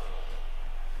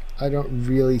 I don't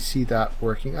really see that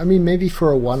working. I mean, maybe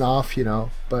for a one-off, you know,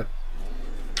 but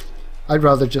I'd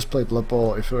rather just play Blood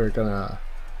Bowl if we're gonna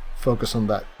focus on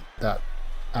that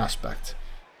aspect.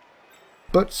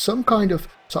 But some kind of...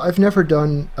 So I've never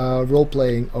done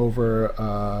role-playing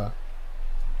over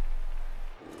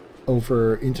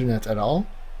internet at all.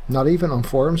 Not even on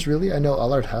forums, really. I know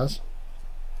Allard has.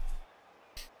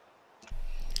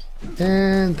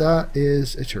 And that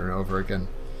is a turnover again.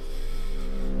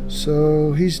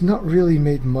 So he's not really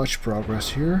made much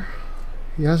progress here.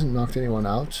 He hasn't knocked anyone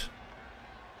out.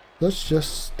 Let's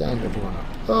just stand everyone up.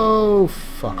 Oh,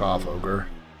 fuck off, ogre.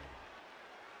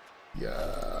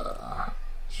 Yeah.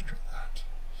 Screw that.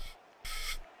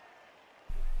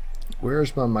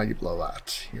 Where's my mighty blow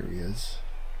at? Here he is.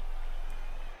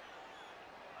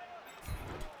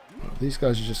 Well, these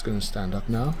guys are just going to stand up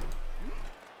now.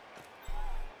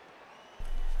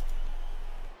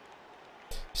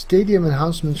 Stadium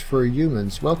enhancements for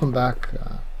humans. Welcome back.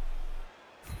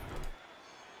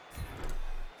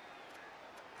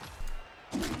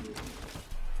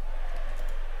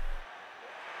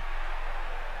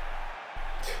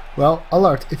 Well,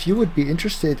 Allard, if you would be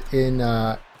interested in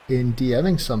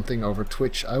DMing something over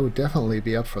Twitch, I would definitely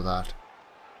be up for that.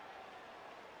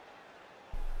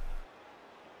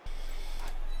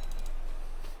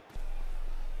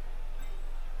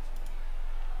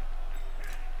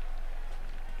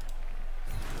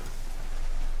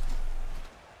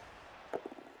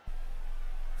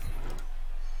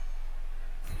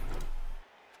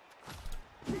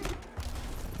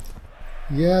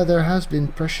 Yeah, there has been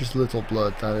precious little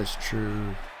blood, that is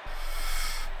true.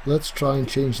 Let's try and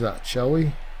change that, shall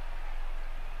we?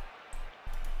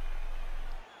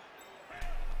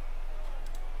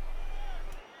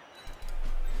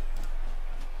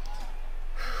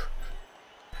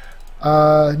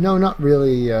 No, not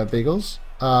really, Bagels.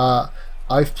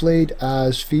 I've played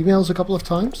as females a couple of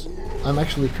times. I'm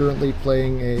actually currently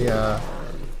playing a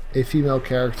female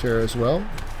character as well.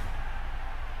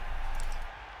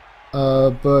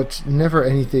 But never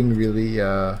anything really,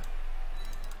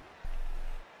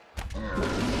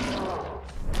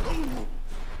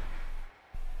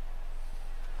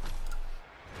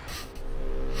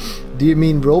 Do you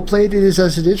mean roleplayed it is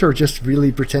as it is, or just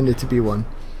really pretended to be one?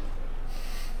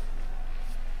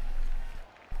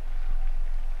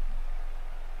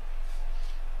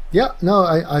 Yeah, no,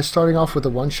 I starting off with a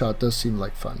one-shot does seem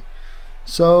like fun.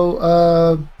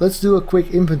 So let's do a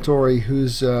quick inventory. Who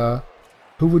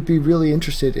would be really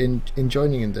interested in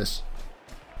joining in this?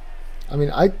 I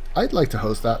mean, I'd like to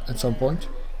host that at some point.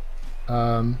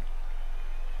 Yeah.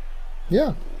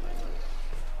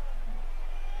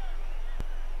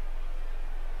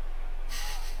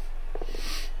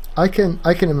 I can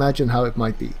imagine how it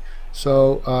might be.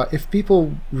 So if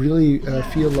people really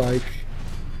feel like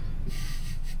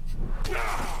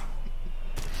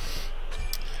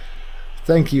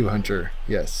thank you, Hunter.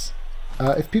 Yes.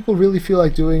 If people really feel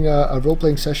like doing a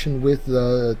role-playing session with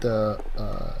the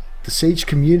Sage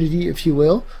community, if you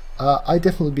will, I'd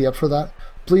definitely be up for that.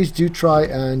 Please do try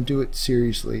and do it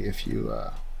seriously if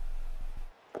you're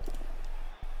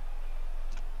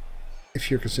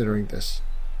considering this.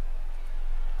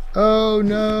 Oh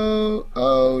no!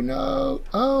 Oh no!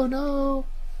 Oh no!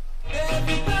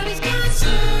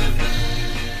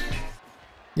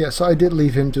 Yeah, so I did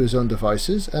leave him to his own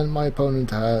devices, and my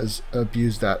opponent has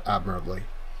abused that admirably.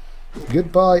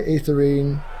 Goodbye,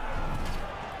 Aetherine.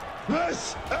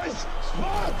 This is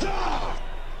Sparta!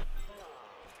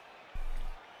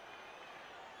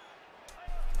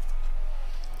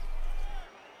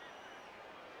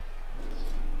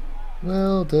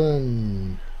 Well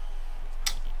done.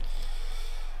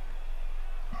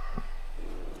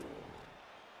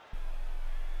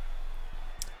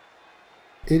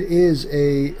 It is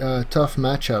a tough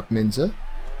matchup, Minza.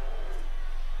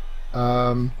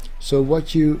 So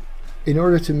in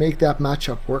order to make that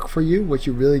matchup work for you, what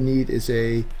you really need is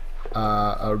a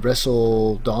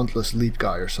wrestle dauntless leap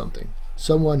guy or something.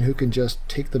 Someone who can just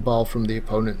take the ball from the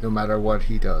opponent no matter what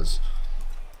he does.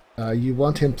 You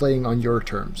want him playing on your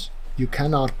terms. You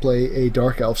cannot play a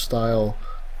Dark Elf style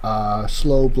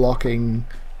slow blocking,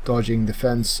 dodging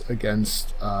defense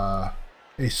against a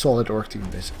solid Orc team,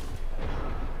 basically.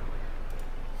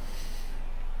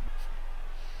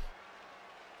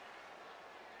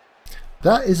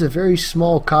 That is a very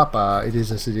small kappa, it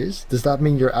is as it is. Does that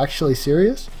mean you're actually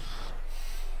serious?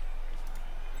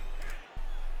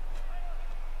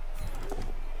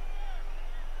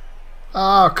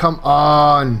 Ah, oh, come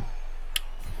on!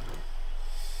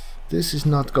 This is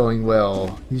not going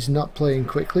well. He's not playing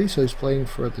quickly, so he's playing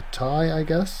for the tie, I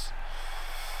guess.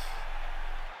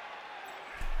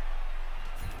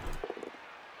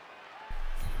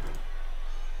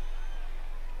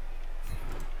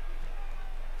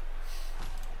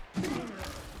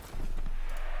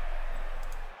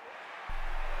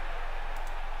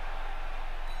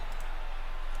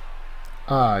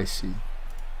 Ah, I see.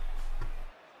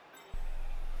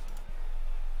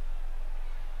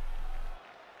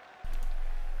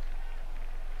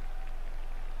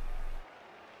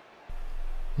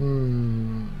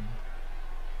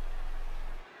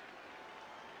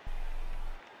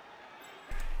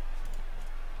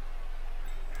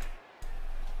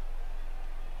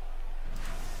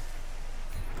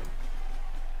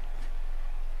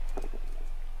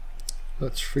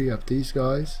 Let's free up these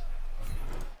guys.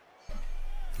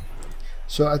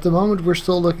 So at the moment we're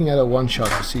still looking at a one-shot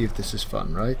to see if this is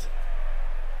fun, right?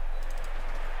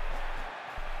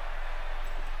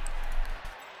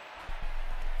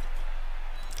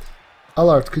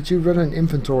 Allard, could you run an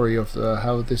inventory of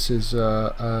how this is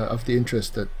of the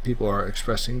interest that people are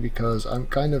expressing, because I'm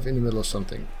kind of in the middle of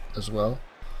something as well.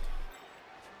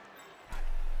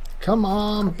 Come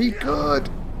on, be good!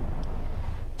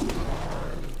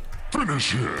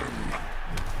 Finish him!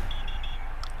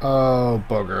 Oh,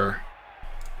 bugger.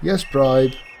 Yes,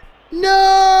 bribe.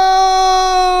 No!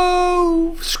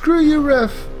 Screw you,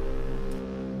 ref!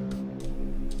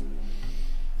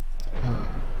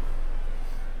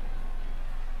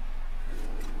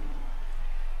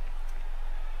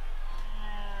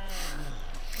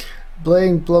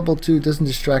 Playing Blubble 2 doesn't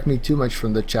distract me too much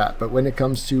from the chat, but when it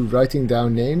comes to writing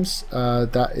down names,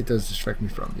 that it does distract me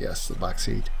from. Yes, the Black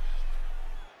Seed.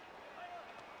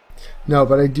 No,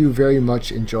 but I do very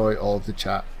much enjoy all of the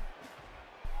chat.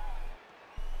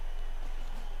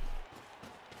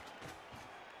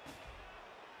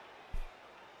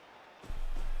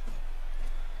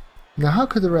 Now, how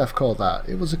could the ref call that?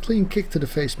 It was a clean kick to the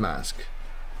face mask.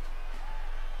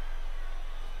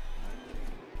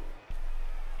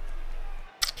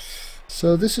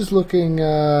 So this is looking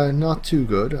not too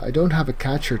good. I don't have a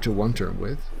catcher to one turn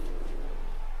with.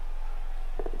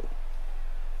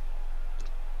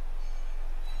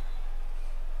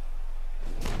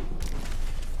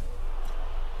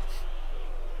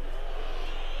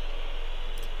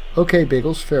 Okay,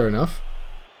 Bagels, fair enough.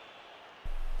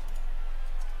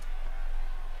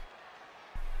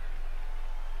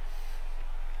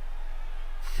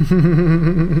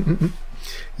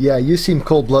 Yeah, you seem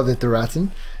cold-blooded, the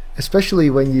Ratton. Especially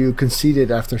when you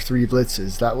conceded after 3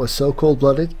 blitzes. That was so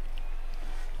cold-blooded.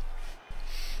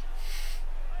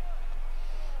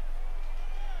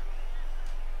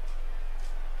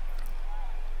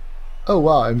 Oh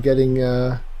wow, I'm getting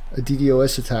a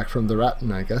DDoS attack from the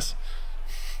Rattan, I guess.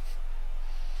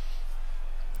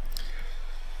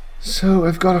 So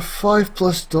I've got a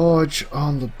 5+ dodge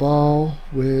on the ball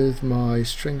with my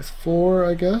strength 4,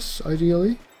 I guess,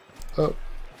 ideally. Oh,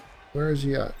 where is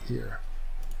he at here?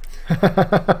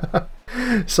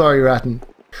 Sorry, Rattan.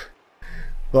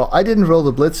 Well, I didn't roll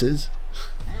the blitzes.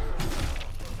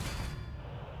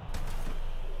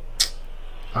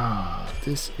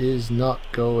 This is not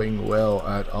going well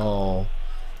at all.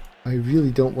 I really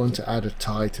don't want to add a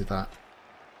tie to that.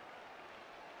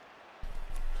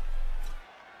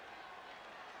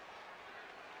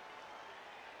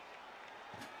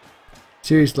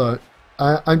 Seriously,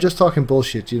 I'm just talking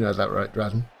bullshit, you know that, right,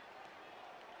 Rattan?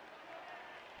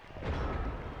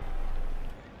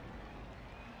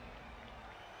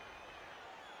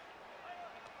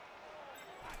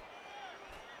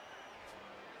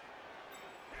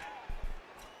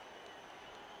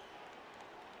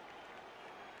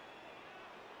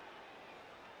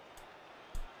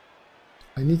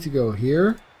 I need to go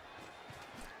here,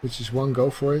 which is 1 go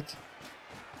for it.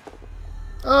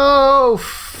 Oh,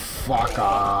 fuck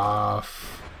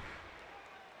off.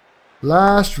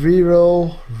 Last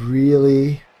reroll,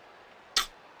 really?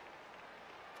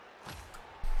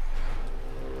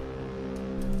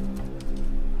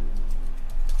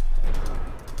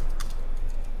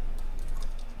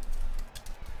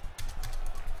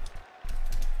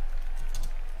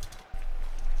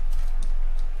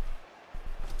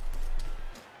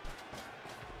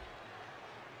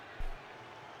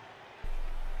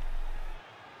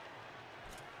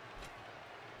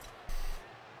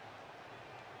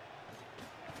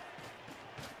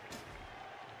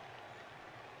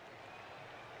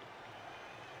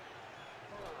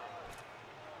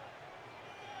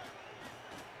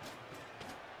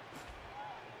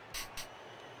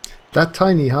 That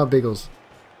tiny, huh, Biggles?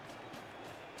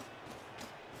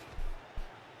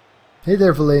 Hey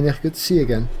there, Valenig. Good to see you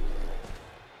again.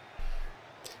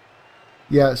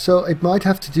 Yeah, so it might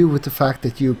have to do with the fact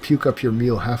that you puke up your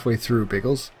meal halfway through,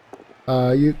 Biggles.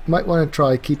 You might want to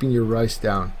try keeping your rice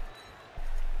down.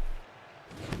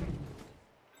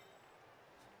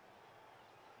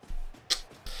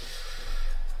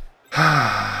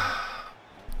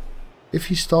 If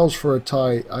he stalls for a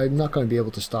tie, I'm not going to be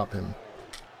able to stop him.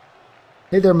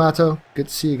 Hey there, Matto. Good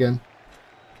to see you again.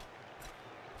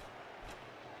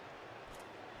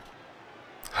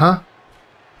 Huh?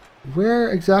 Where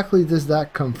exactly does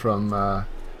that come from,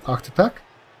 Octopack?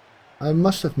 I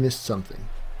must have missed something.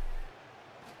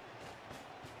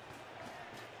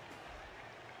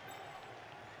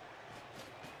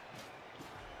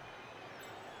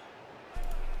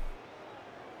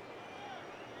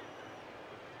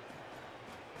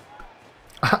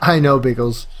 I know,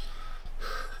 Biggles.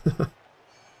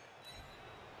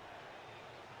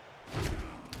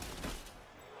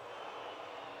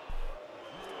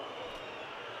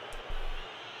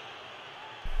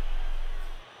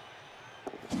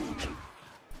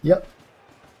 Yep.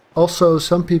 Also,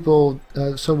 some people,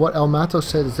 so what Elmato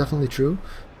said is definitely true.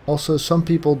 Also, some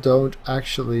people don't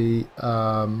actually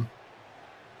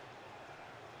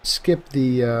skip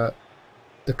the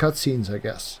cutscenes, I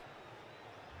guess.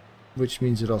 Which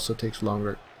means it also takes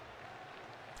longer.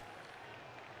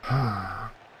 I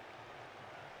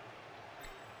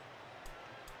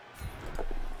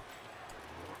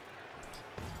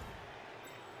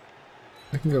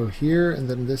can go here, and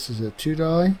then this is a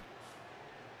 2-die.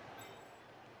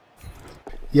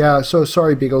 Yeah, so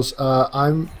sorry, Beagles.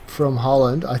 I'm from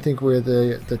Holland. I think we're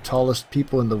the tallest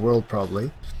people in the world,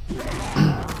 probably.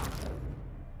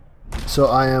 So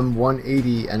I am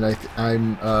 180, and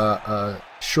I'm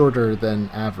shorter than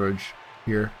average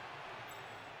here.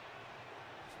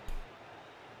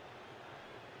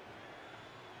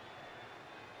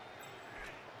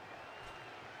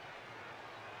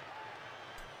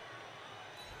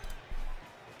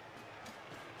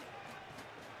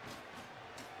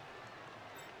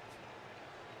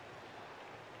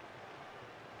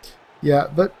 Yeah,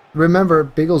 but remember,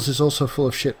 Biggles is also full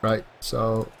of shit, right?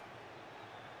 So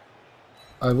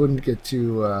I wouldn't get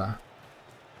too...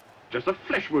 Just a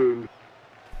flesh wound.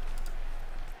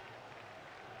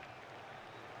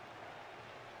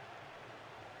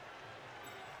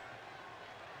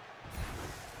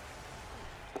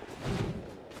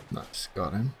 Nice,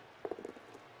 got him.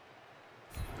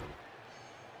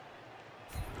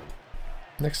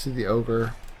 Next to the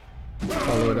ogre.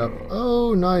 Follow it up.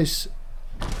 Oh, nice.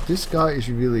 This guy is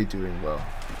really doing well.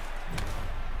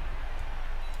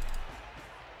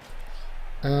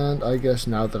 And I guess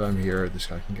now that I'm here, this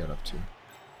guy can get up too.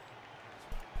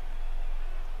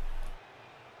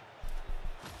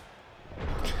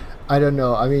 I don't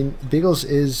know. I mean, Biggles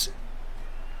is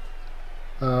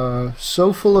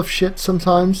so full of shit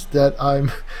sometimes that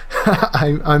I'm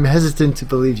I'm hesitant to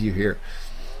believe you here.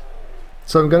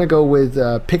 So I'm gonna go with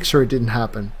Pixar. It didn't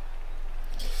happen.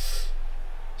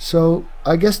 So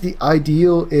I guess the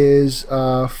ideal is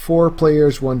 4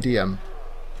 players, 1 DM.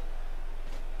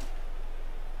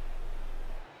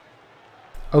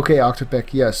 Okay,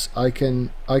 Octopeck. Yes, I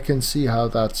can see how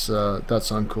that's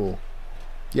uncool.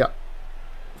 Yeah,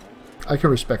 I can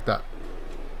respect that.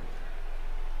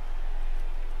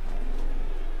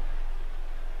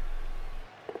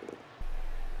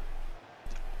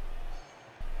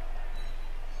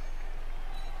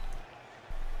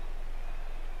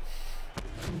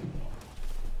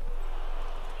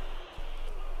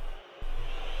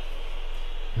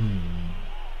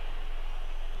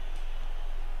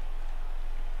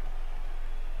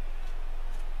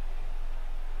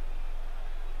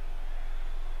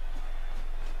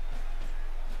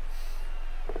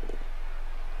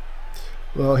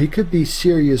 Well, he could be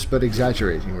serious but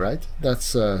exaggerating, right?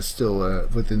 That's still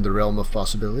within the realm of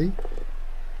possibility.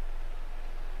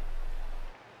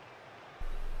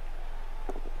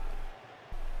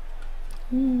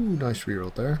 Ooh, nice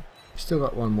reroll there. Still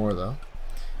got 1 more though.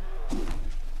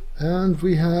 And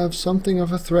we have something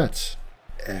of a threat.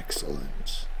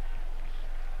 Excellent.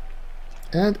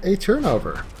 And a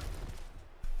turnover.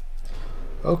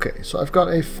 Okay, so I've got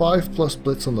a 5+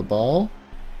 blitz on the ball.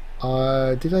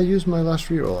 Did I use my last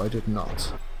reroll? I did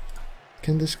not.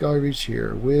 Can this guy reach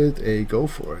here with a go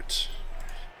for it?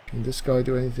 Can this guy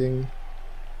do anything?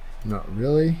 Not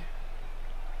really.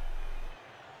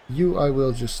 You, I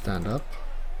will just stand up.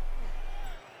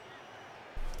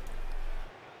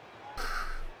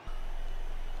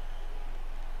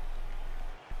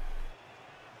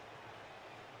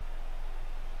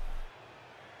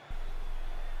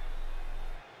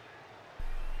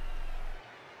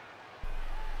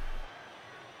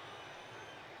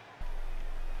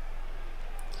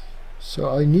 So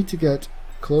I need to get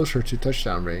closer to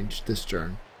touchdown range this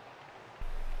turn.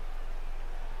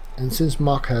 And since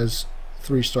Mock has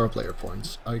 3 star player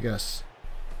points, I guess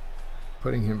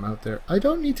putting him out there. I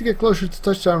don't need to get closer to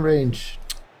touchdown range.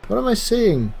 What am I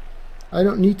saying? I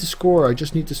don't need to score, I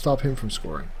just need to stop him from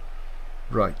scoring.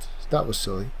 Right, that was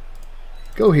silly.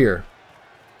 Go here.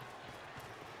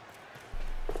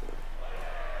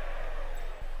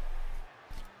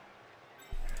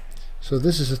 So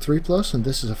this is a 3+ and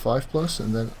this is a 5+,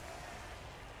 and then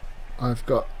I've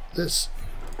got this.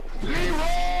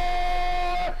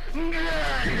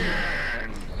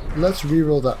 Let's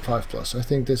reroll that 5+. I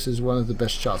think this is one of the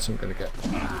best shots I'm gonna get.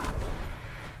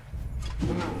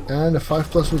 And a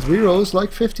 5+ with reroll is like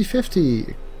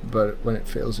 50-50, but when it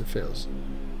fails, it fails.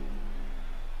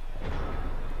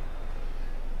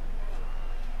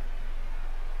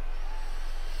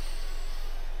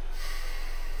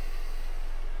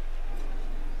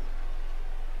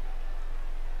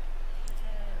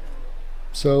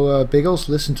 So Biggles,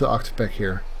 listen to Octopeck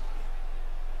here.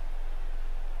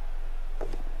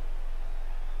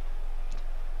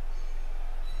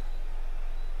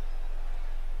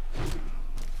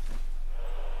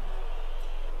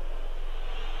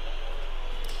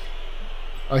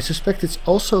 I suspect it's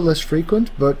also less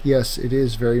frequent, but yes, it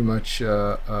is very much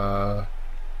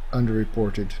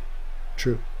underreported.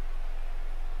 True.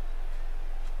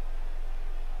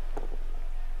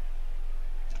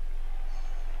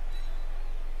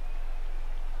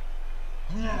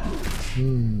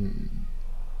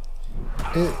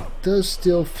 It does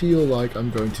still feel like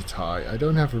I'm going to tie. I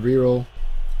don't have a reroll.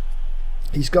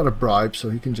 He's got a bribe, so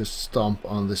he can just stomp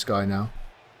on this guy now.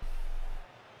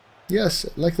 Yes,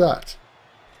 like that.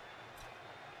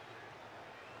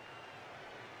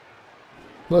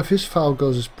 Well, if his foul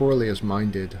goes as poorly as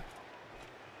mine did.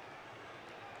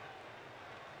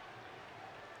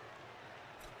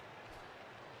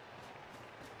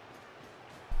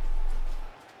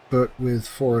 But with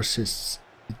 4 assists,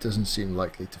 it doesn't seem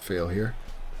likely to fail here.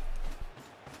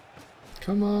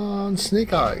 Come on,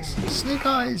 Snake Eyes! Snake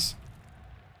Eyes!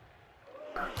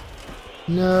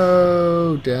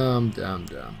 No! Damn.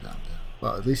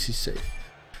 Well, at least he's safe.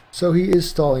 So he is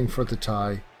stalling for the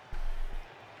tie.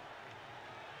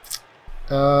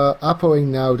 Apoing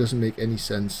now doesn't make any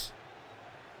sense.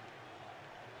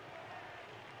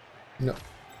 No.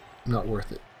 Not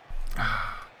worth it.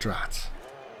 Ah, drat.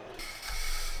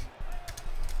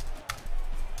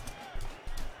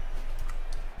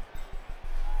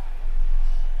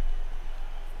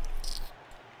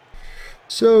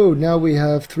 So now we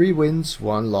have 3 wins,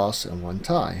 1 loss, and 1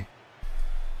 tie.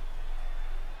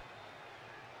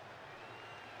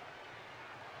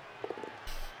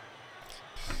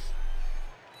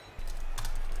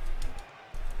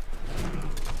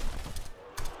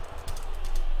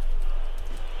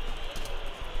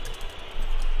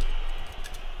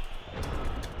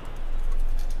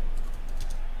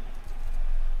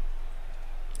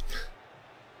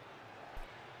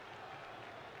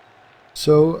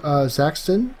 So,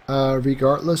 Zaxton,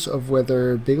 regardless of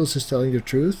whether Biggles is telling the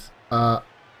truth,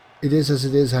 It Is As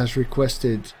It Is has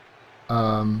requested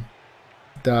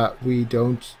that we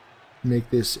don't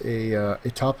make this a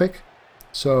topic.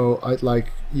 So, I'd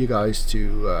like you guys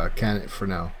to can it for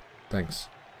now. Thanks.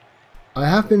 I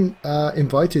have been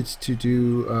invited to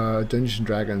do Dungeons and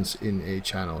Dragons in a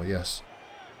channel, yes.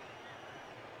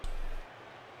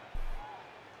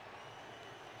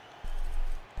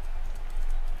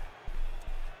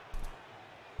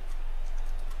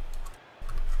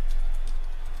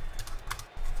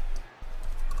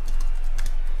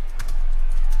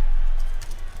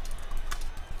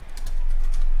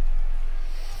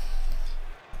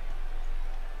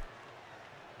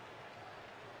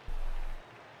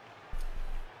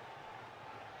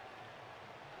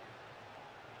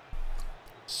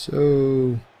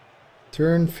 So,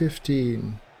 turn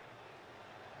 15.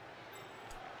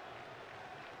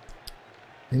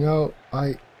 You know,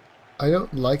 I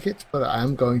don't like it, but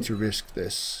I'm going to risk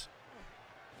this.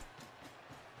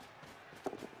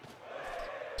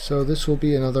 So this will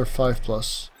be another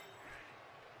 5+.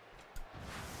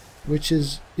 Which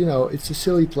is, you know, it's a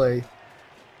silly play.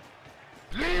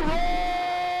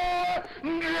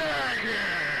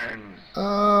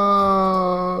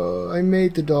 I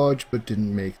made the dodge, but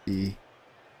didn't make the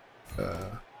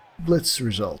blitz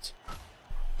result.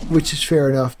 Which is fair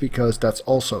enough, because that's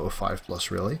also a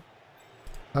 5+, really.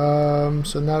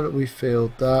 So now that we've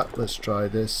failed that, let's try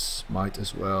this. Might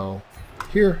as well.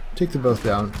 Here, take them both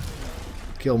down.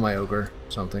 Kill my ogre,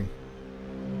 something.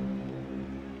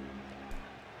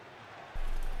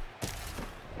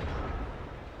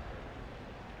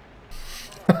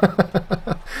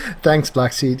 Thanks,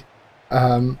 Blackseed.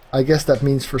 I guess that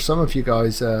means for some of you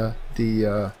guys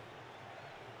the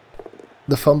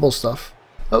fumble stuff.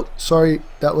 Oh, sorry,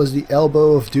 that was the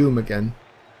elbow of doom again.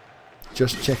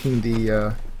 Just checking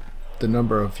the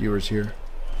number of viewers here.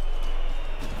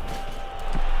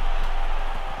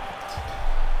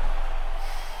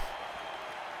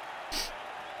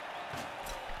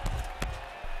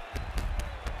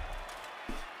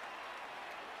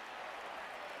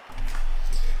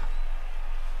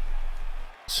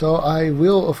 So I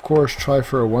will, of course, try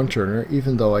for a one-turner,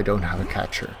 even though I don't have a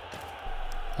catcher.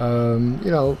 You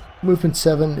know, movement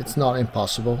 7, it's not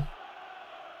impossible.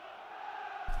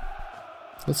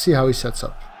 Let's see how he sets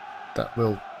up. That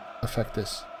will affect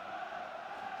this.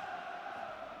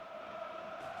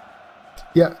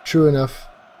 Yeah, true enough.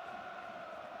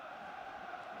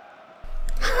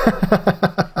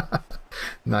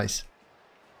 Nice.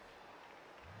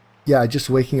 Yeah,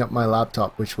 just waking up my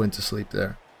laptop, which went to sleep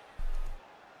there.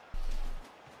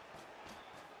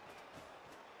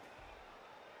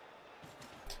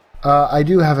 I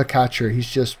do have a catcher.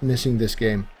 He's just missing this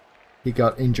game. He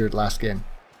got injured last game.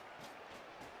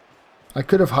 I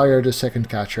could have hired a second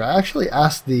catcher. I actually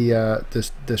asked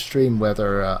the stream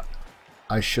whether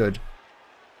I should.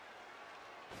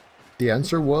 The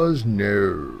answer was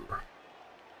no.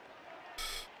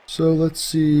 So let's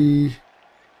see.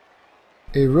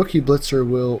 A rookie blitzer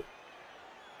will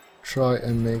try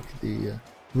and make the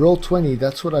roll 20.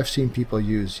 That's what I've seen people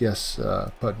use. Yes,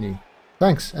 Putney.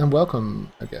 Thanks and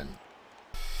welcome again.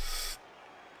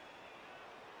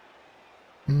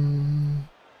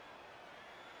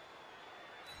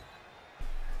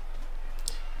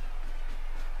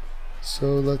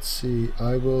 So let's see,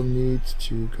 I will need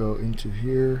to go into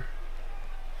here.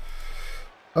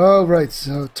 Oh right,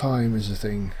 so time is a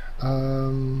thing.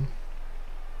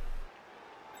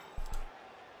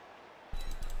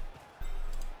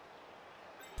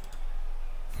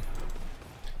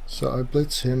 So I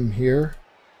blitz him here,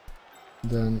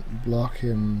 then block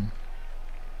him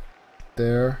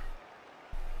there.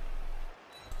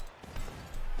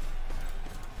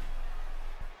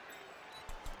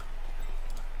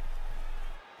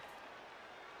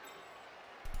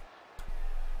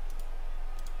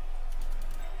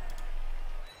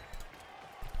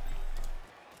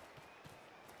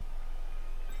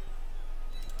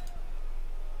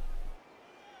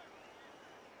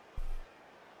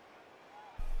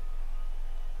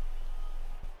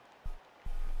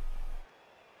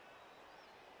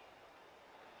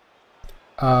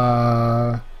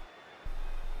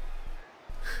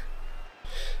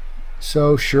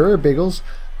 So sure, Biggles.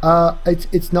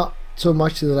 It's not so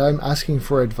much that I'm asking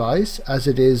for advice as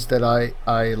it is that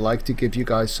I like to give you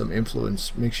guys some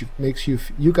influence. Makes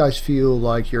you guys feel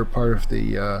like you're part of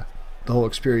the whole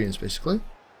experience, basically.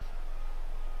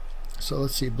 So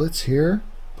let's see. Blitz here,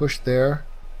 push there,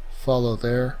 follow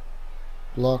there,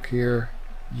 block here.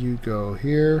 You go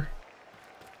here.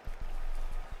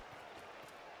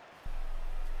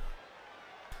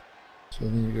 So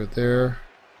then you go there.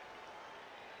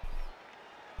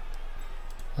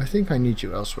 I think I need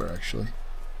you elsewhere, actually.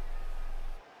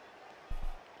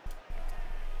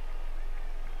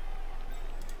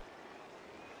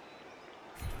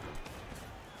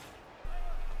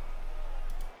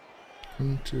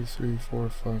 One, 2, 3, 4,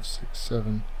 5, 6,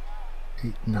 7,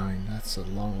 8, 9. That's a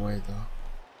long way, though.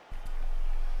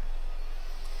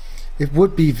 It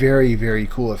would be very, very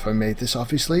cool if I made this,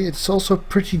 obviously. It's also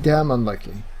pretty damn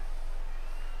unlikely.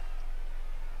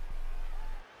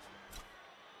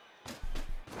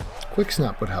 Quick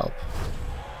snap would help.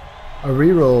 A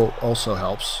reroll also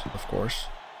helps, of course.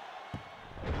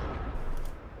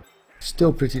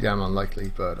 Still pretty damn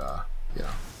unlikely, but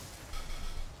yeah.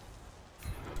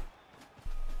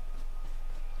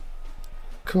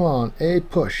 Come on, a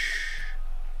push.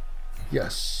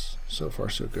 Yes, so far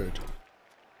so good.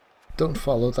 Don't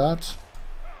follow that,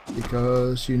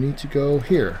 because you need to go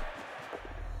here.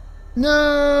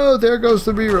 No, there goes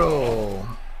the reroll.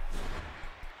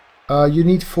 You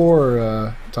need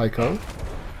 4, Tycho,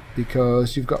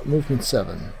 because you've got movement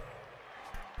 7.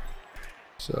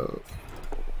 So,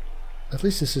 at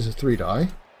least this is a 3 die.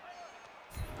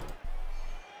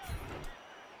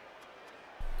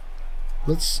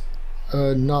 Let's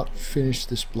not finish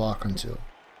this block until.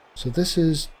 So this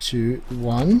is 2,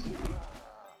 1.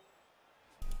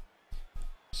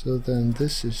 So then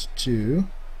this is 2.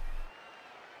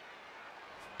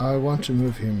 I want to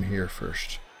move him here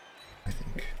first, I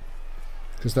think.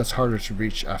 Because that's harder to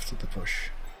reach after the push.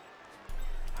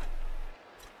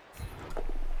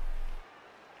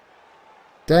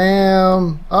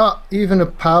 Damn! Ah, even a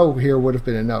POW here would have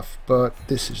been enough, but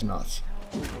this is not.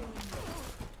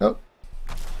 Oh.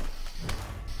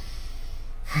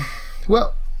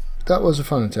 Well, that was a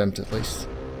fun attempt at least.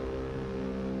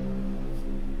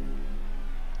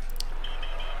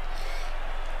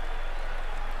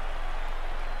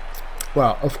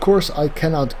 Well, of course I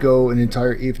cannot go an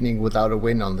entire evening without a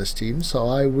win on this team, so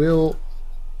I will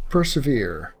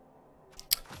persevere.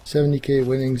 70k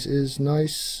winnings is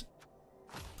nice.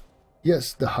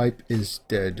 Yes, the hype is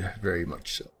dead, very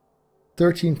much so.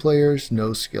 13 players,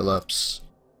 no skill ups.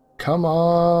 Come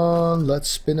on, let's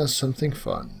spin us something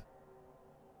fun.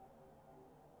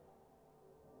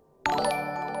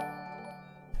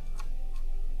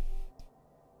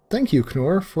 Thank you,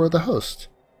 Knorr, for the host.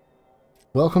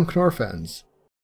 Welcome, Knorr fans.